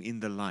with him in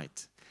the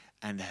light,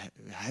 and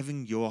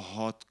having your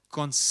heart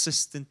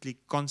constantly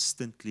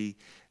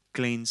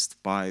cleansed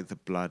by the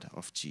blood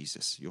of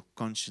Jesus, your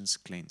conscience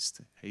cleansed.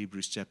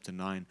 Hebrews chapter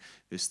 9,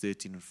 verse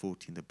 13 and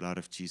 14, the blood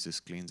of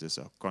Jesus cleanses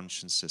our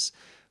consciences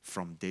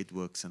from dead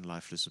works and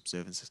lifeless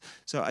observances.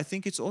 So I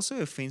think it's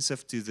also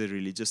offensive to the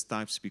religious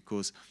types,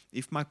 because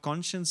if my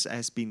conscience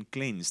has been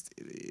cleansed,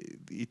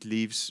 it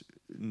leaves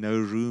no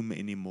room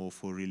anymore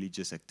for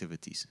religious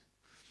activities,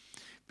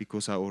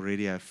 because I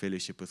already have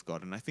fellowship with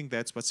God. And I think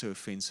that's what's so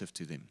offensive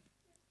to them.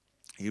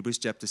 Hebrews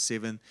chapter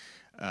 7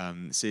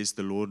 says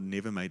the Lord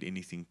never made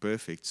anything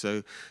perfect.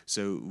 So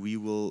we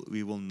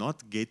will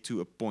not get to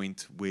a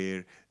point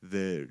where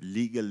the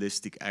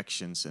legalistic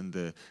actions and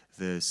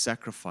the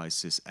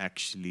sacrifices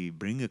actually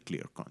bring a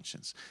clear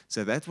conscience.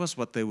 So that was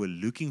what they were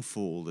looking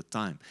for all the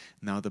time.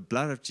 Now the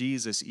blood of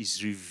Jesus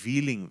is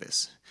revealing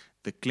this,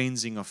 the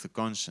cleansing of the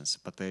conscience,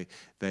 but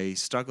they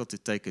struggle to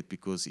take it,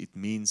 because it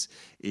means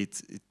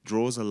it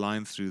draws a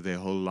line through their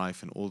whole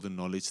life and all the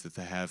knowledge that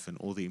they have and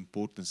all the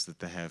importance that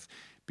they have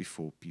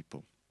before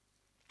people.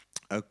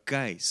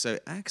 Okay, so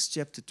Acts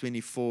chapter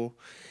 24,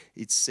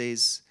 it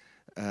says,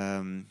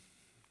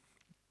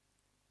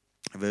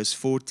 verse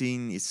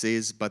 14, it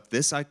says, "But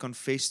this I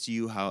confess to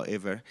you,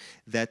 however,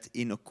 that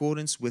in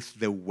accordance with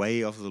the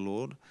way of the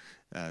Lord,"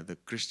 the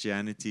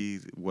Christianity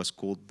was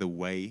called the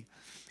way,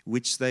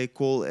 which they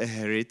call a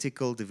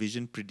heretical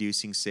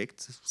division-producing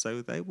sect.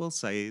 So they will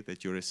say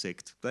that you're a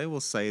sect. They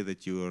will say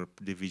that you're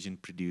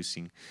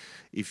division-producing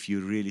if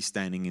you're really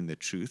standing in the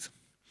truth.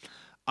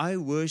 "I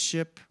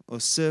worship or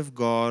serve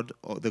God,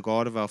 or the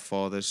God of our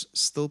fathers,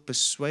 still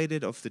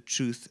persuaded of the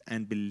truth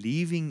and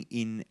believing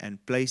in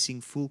and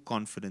placing full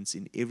confidence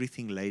in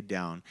everything laid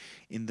down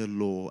in the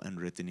law and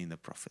written in the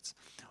prophets."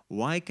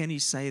 Why can he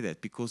say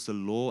that? Because the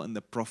law and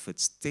the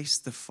prophets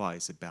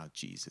testifies about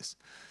Jesus,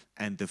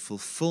 and the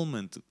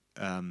fulfillment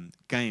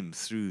came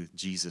through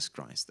Jesus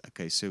Christ.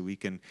 Okay, so we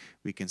can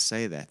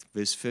say that.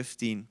 Verse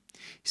 15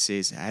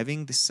 says,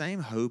 "Having the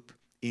same hope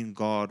in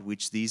God,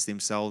 which these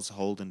themselves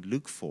hold and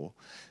look for,"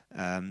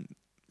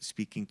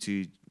 speaking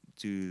to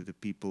the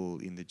people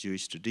in the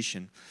Jewish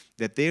tradition,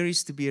 "that there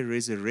is to be a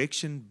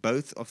resurrection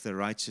both of the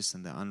righteous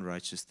and the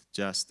unrighteous, the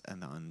just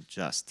and the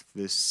unjust."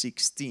 Verse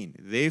 16,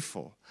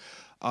 "Therefore,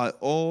 I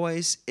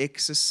always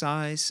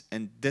exercise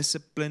and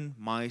discipline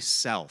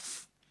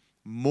myself,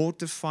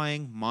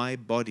 mortifying my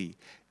body,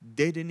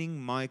 deadening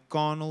my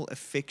carnal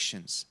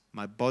affections,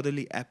 my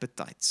bodily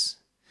appetites,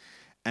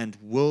 and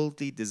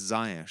worldly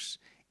desires,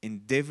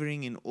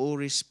 endeavoring in all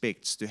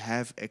respects to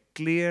have a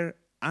clear,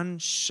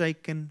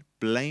 unshaken,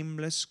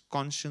 blameless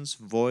conscience,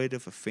 void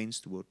of offense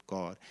toward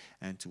God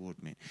and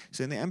toward men."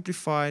 So in the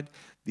Amplified,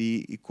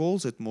 he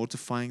calls it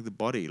mortifying the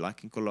body.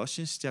 Like in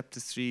Colossians chapter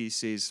 3, he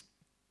says,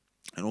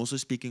 and also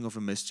speaking of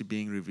a mystery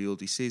being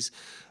revealed, he says,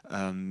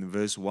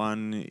 verse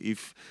 1,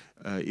 if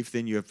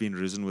then you have been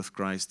risen with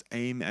Christ,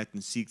 aim at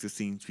and seek the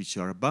things which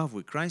are above,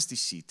 where Christ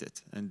is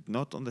seated, and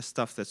not on the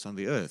stuff that's on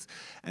the earth.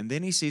 And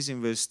then he says in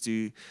verse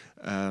 2,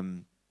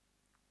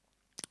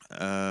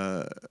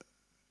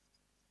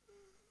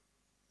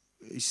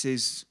 he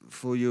says,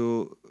 "For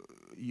you,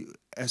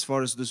 as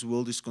far as this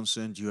world is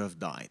concerned, you have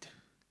died,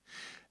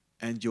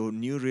 and your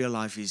new real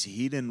life is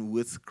hidden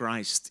with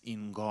Christ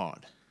in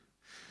God."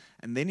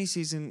 And then he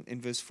says in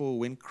verse 4,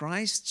 "When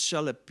Christ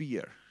shall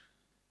appear,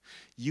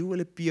 you will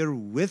appear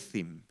with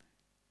him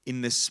in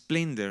the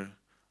splendor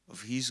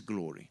of his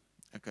glory."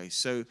 Okay,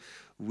 so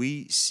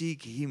we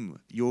seek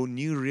him. Your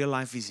new real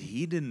life is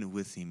hidden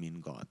with him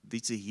in God.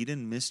 It's a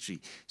hidden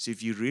mystery. So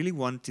if you really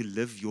want to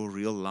live your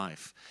real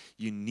life,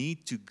 you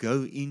need to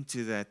go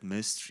into that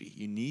mystery.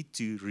 You need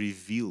to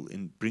reveal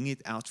and bring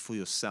it out for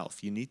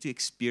yourself. You need to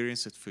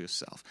experience it for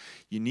yourself.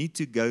 You need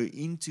to go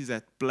into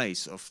that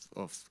place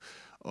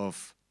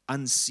of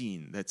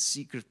unseen, that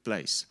secret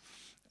place,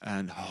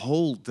 and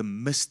hold the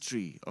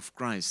mystery of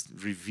Christ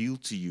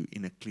revealed to you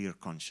in a clear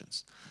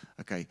conscience.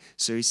 Okay,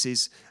 so he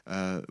says,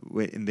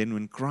 and then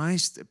when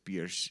Christ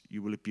appears,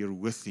 you will appear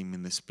with him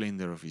in the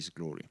splendor of his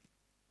glory.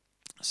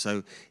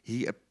 So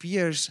he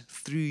appears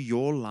through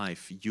your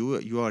life.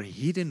 You are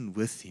hidden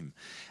with him,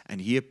 and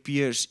he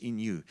appears in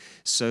you.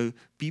 So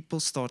people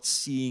start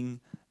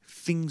seeing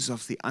things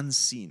of the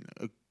unseen.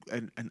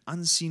 An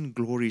unseen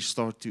glory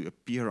start to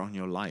appear on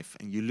your life,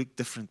 and you look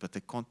different, but they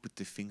can't put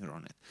their finger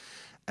on it.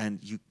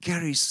 And you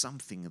carry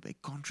something, they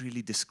can't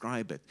really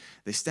describe it.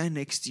 They stand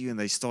next to you and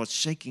they start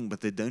shaking, but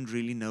they don't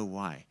really know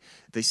why.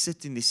 They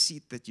sit in the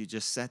seat that you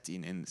just sat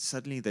in, and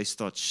suddenly they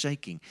start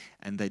shaking,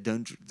 and they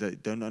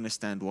don't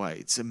understand why.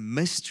 It's a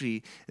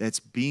mystery that's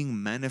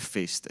being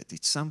manifested.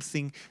 It's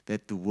something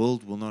that the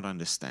world will not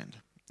understand.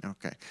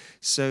 Okay,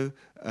 so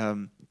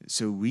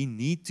we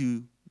need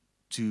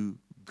to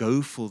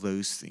go for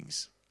those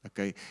things.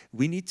 Okay,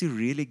 we need to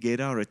really get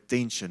our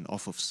attention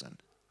off of sin.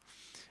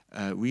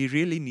 We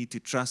really need to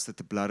trust that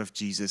the blood of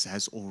Jesus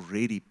has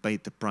already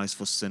paid the price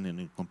for sin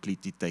and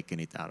completely taken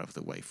it out of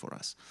the way for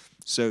us.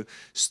 So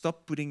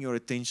stop putting your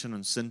attention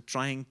on sin,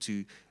 trying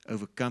to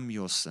overcome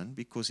your sin,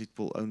 because it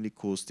will only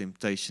cause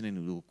temptation and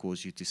it will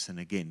cause you to sin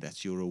again.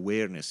 That's your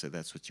awareness, so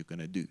that's what you're going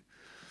to do.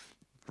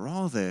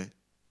 Rather,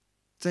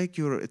 take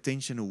your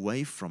attention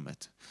away from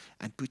it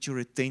and put your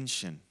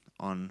attention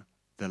on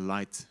the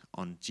light,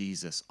 on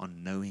Jesus,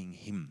 on knowing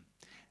Him,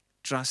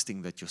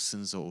 trusting that your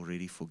sins are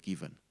already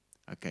forgiven.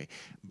 Okay,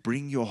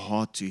 bring your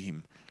heart to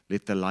Him.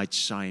 Let the light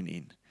shine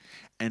in.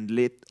 And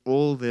let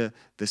all the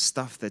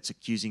stuff that's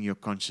accusing your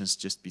conscience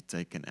just be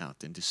taken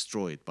out and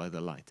destroyed by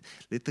the light.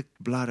 Let the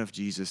blood of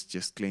Jesus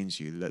just cleanse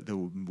you. Let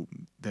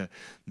the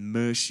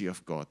mercy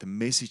of God, the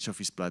message of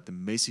His blood, the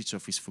message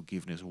of His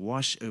forgiveness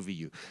wash over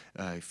you.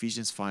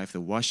 Ephesians 5,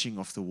 the washing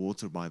of the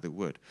water by the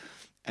word.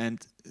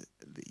 And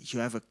you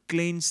have a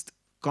cleansed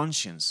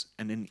conscience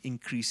and an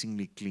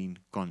increasingly clean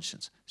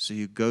conscience. So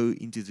you go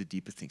into the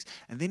deeper things.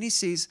 And then he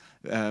says,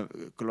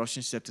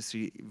 Colossians chapter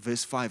 3,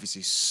 verse 5, he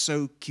says,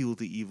 so kill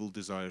the evil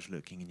desires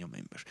lurking in your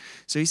members.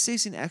 So he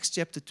says in Acts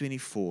chapter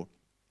 24,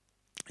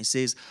 he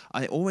says,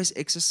 I always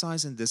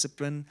exercise and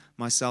discipline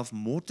myself,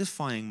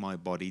 mortifying my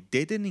body,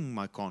 deadening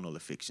my carnal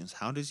affections.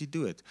 How does he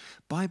do it?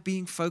 By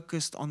being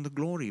focused on the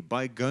glory,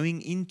 by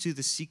going into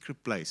the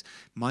secret place.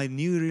 My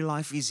new real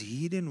life is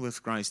hidden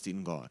with Christ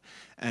in God.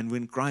 And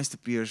when Christ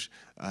appears,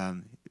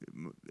 I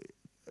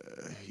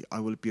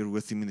will appear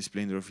with Him in the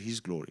splendor of His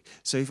glory.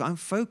 So if I'm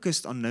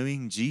focused on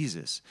knowing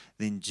Jesus,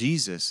 then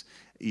Jesus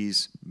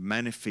is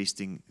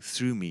manifesting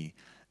through me.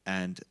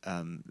 And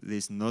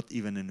there's not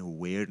even an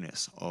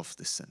awareness of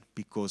the sin,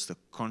 because the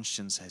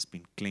conscience has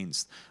been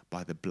cleansed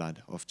by the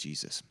blood of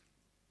Jesus.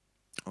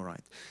 All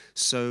right.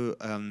 So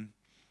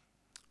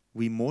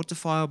we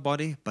mortify our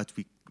body, but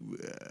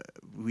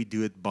we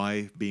do it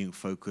by being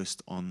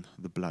focused on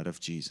the blood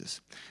of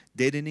Jesus.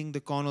 Deadening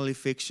the carnal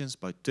affections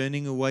by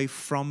turning away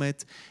from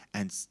it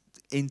and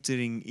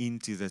entering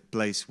into that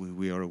place where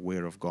we are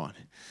aware of God.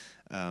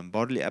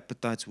 Bodily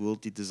appetites,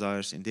 worldly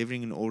desires,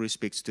 endeavoring in all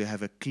respects to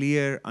have a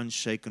clear,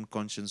 unshaken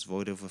conscience,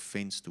 void of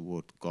offense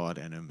toward God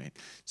and man.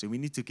 So we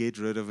need to get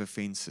rid of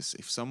offenses.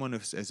 If someone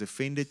has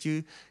offended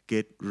you,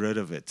 get rid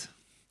of it,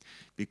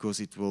 because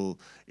it will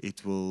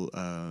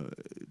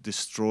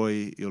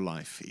destroy your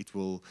life. It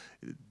will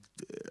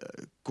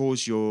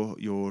cause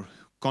your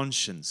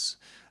conscience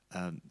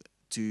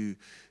to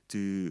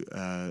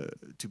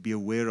be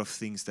aware of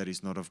things that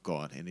is not of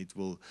God, and it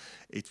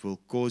will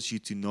cause you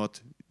to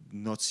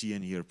not see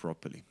and hear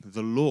properly.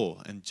 The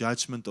law and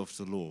judgment of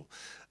the law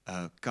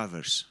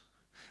covers,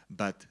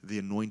 but the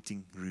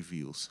anointing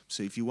reveals.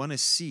 So if you want to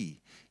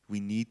see,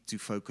 we need to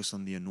focus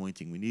on the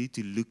anointing. We need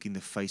to look in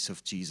the face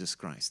of Jesus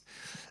Christ.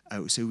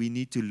 So we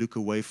need to look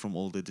away from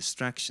all the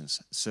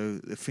distractions. So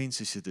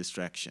offense is a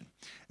distraction.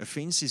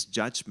 Offense is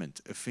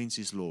judgment. Offense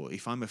is law.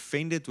 If I'm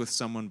offended with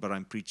someone but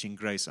I'm preaching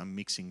grace, I'm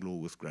mixing law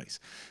with grace.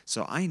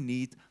 So I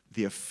need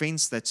the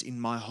offense that's in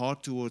my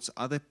heart towards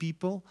other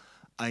people.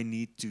 I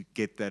need to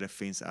get that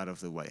offense out of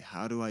the way.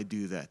 How do I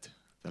do that?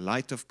 The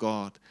light of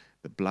God,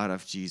 the blood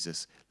of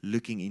Jesus,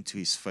 looking into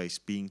His face,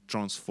 being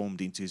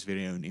transformed into His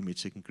very own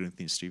image, 2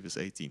 Corinthians 3 verse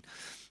 18.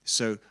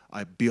 So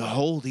I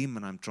behold Him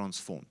and I'm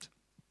transformed.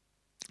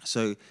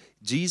 So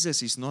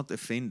Jesus is not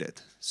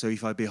offended. So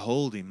if I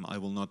behold Him, I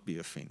will not be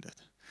offended.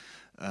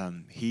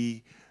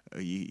 He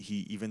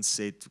even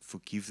said,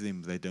 forgive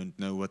them, they don't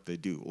know what they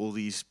do. All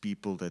these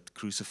people that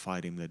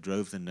crucified Him, that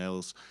drove the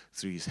nails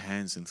through His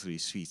hands and through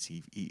His feet,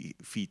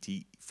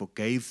 He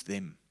forgave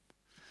them.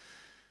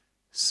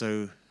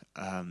 So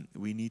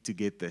we need to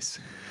get this.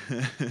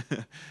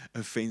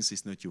 Offense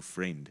is not your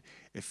friend.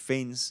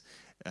 Offense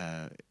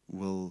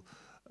will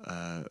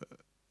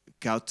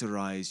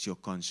cauterize your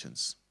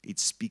conscience.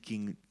 It's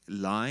speaking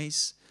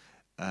lies,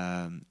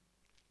 in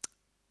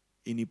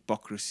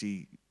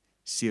hypocrisy,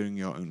 searing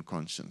your own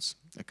conscience.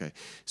 Okay,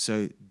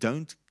 so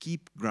don't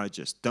keep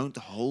grudges. Don't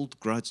hold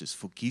grudges.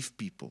 Forgive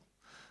people.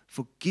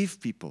 Forgive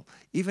people.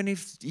 Even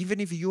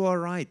if you are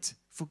right,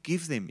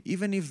 forgive them.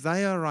 Even if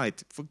they are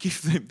right,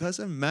 forgive them.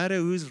 Doesn't matter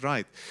who's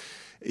right.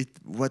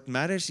 What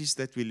matters is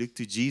that we look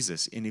to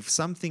Jesus. And if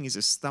something is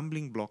a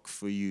stumbling block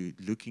for you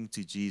looking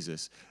to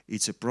Jesus,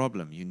 it's a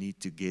problem. You need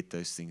to get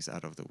those things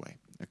out of the way.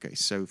 Okay,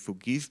 so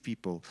forgive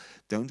people.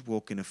 Don't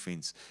walk in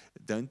offense.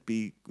 Don't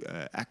be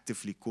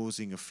actively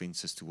causing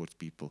offenses towards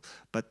people.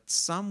 But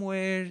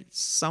somewhere,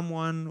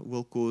 someone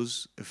will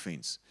cause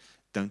offense.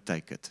 Don't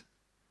take it.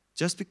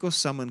 Just because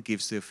someone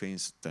gives the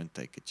offense, don't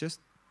take it. Just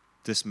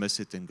dismiss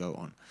it and go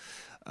on.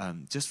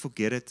 Just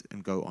forget it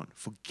and go on.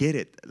 Forget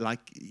it.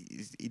 Like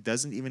it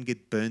doesn't even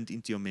get burned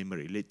into your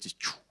memory. Let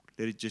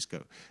it just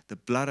go. The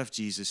blood of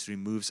Jesus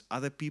removes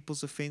other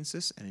people's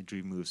offenses and it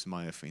removes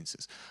my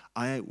offenses.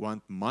 I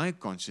want my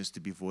conscience to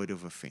be void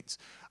of offense.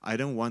 I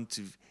don't want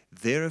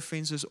their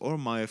offenses or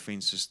my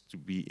offenses to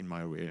be in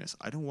my awareness.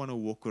 I don't want to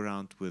walk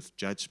around with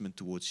judgment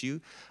towards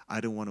you.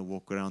 I don't want to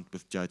walk around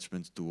with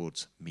judgment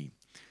towards me.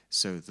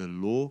 So the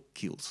law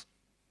kills.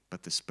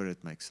 but the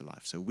Spirit makes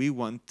alive. So we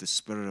want the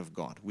Spirit of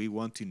God. We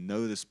want to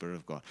know the Spirit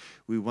of God.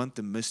 We want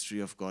the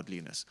mystery of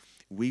godliness.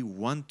 We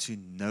want to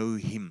know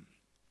Him.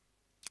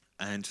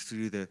 And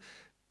through the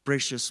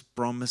precious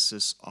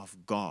promises of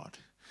God,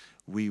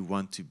 we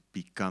want to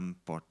become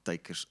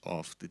partakers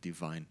of the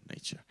divine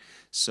nature.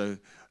 So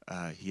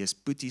He has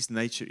put His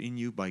nature in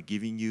you by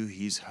giving you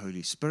His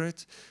Holy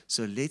Spirit.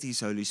 So let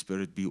His Holy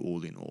Spirit be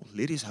all in all.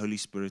 Let His Holy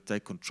Spirit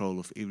take control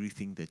of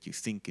everything that you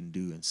think and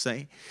do and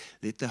say.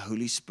 Let the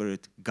Holy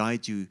Spirit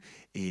guide you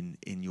in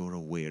your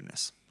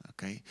awareness.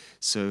 Okay?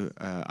 So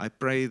I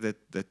pray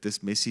that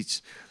this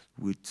message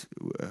would,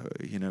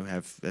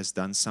 has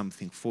done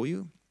something for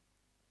you.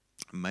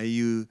 May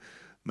you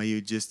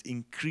just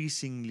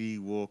increasingly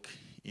walk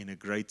in a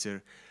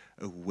greater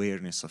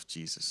awareness of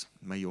Jesus.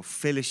 May your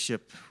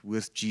fellowship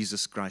with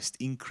Jesus Christ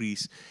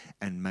increase,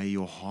 and may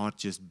your heart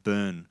just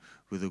burn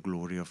with the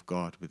glory of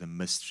God, with the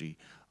mystery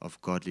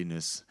of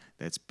godliness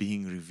that's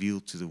being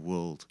revealed to the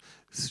world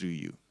through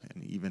you.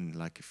 And even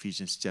like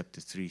Ephesians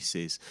chapter 3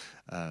 says,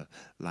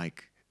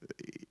 like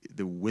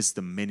the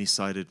wisdom,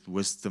 many-sided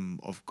wisdom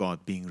of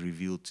God being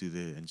revealed to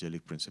the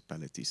angelic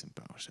principalities and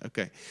powers.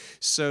 Okay,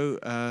 so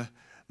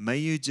may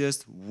you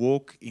just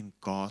walk in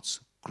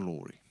God's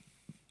glory.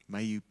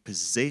 May you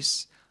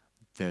possess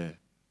the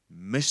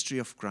mystery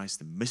of Christ,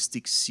 the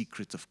mystic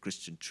secret of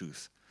Christian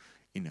truth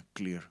in a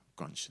clear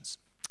conscience.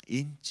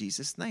 In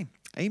Jesus' name,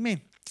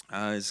 amen.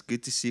 It's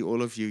good to see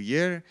all of you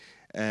here.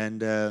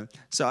 And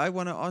so I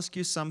want to ask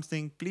you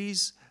something.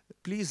 Please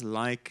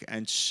like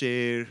and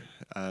share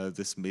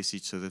this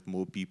message so that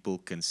more people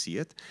can see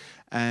it.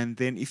 And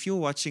then if you're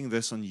watching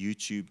this on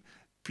YouTube,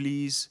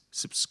 please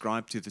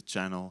subscribe to the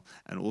channel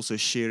and also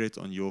share it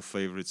on your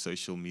favorite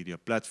social media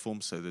platform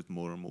so that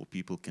more and more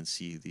people can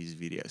see these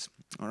videos.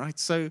 All right,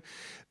 so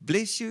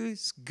bless you.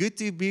 It's good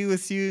to be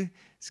with you.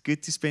 It's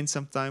good to spend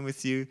some time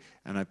with you.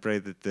 And I pray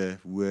that the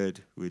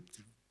word would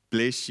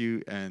bless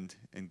you and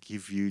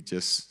give you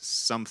just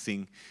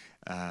something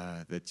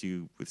so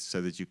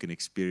that you can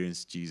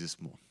experience Jesus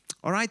more.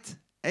 All right,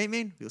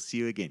 amen. We'll see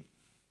you again.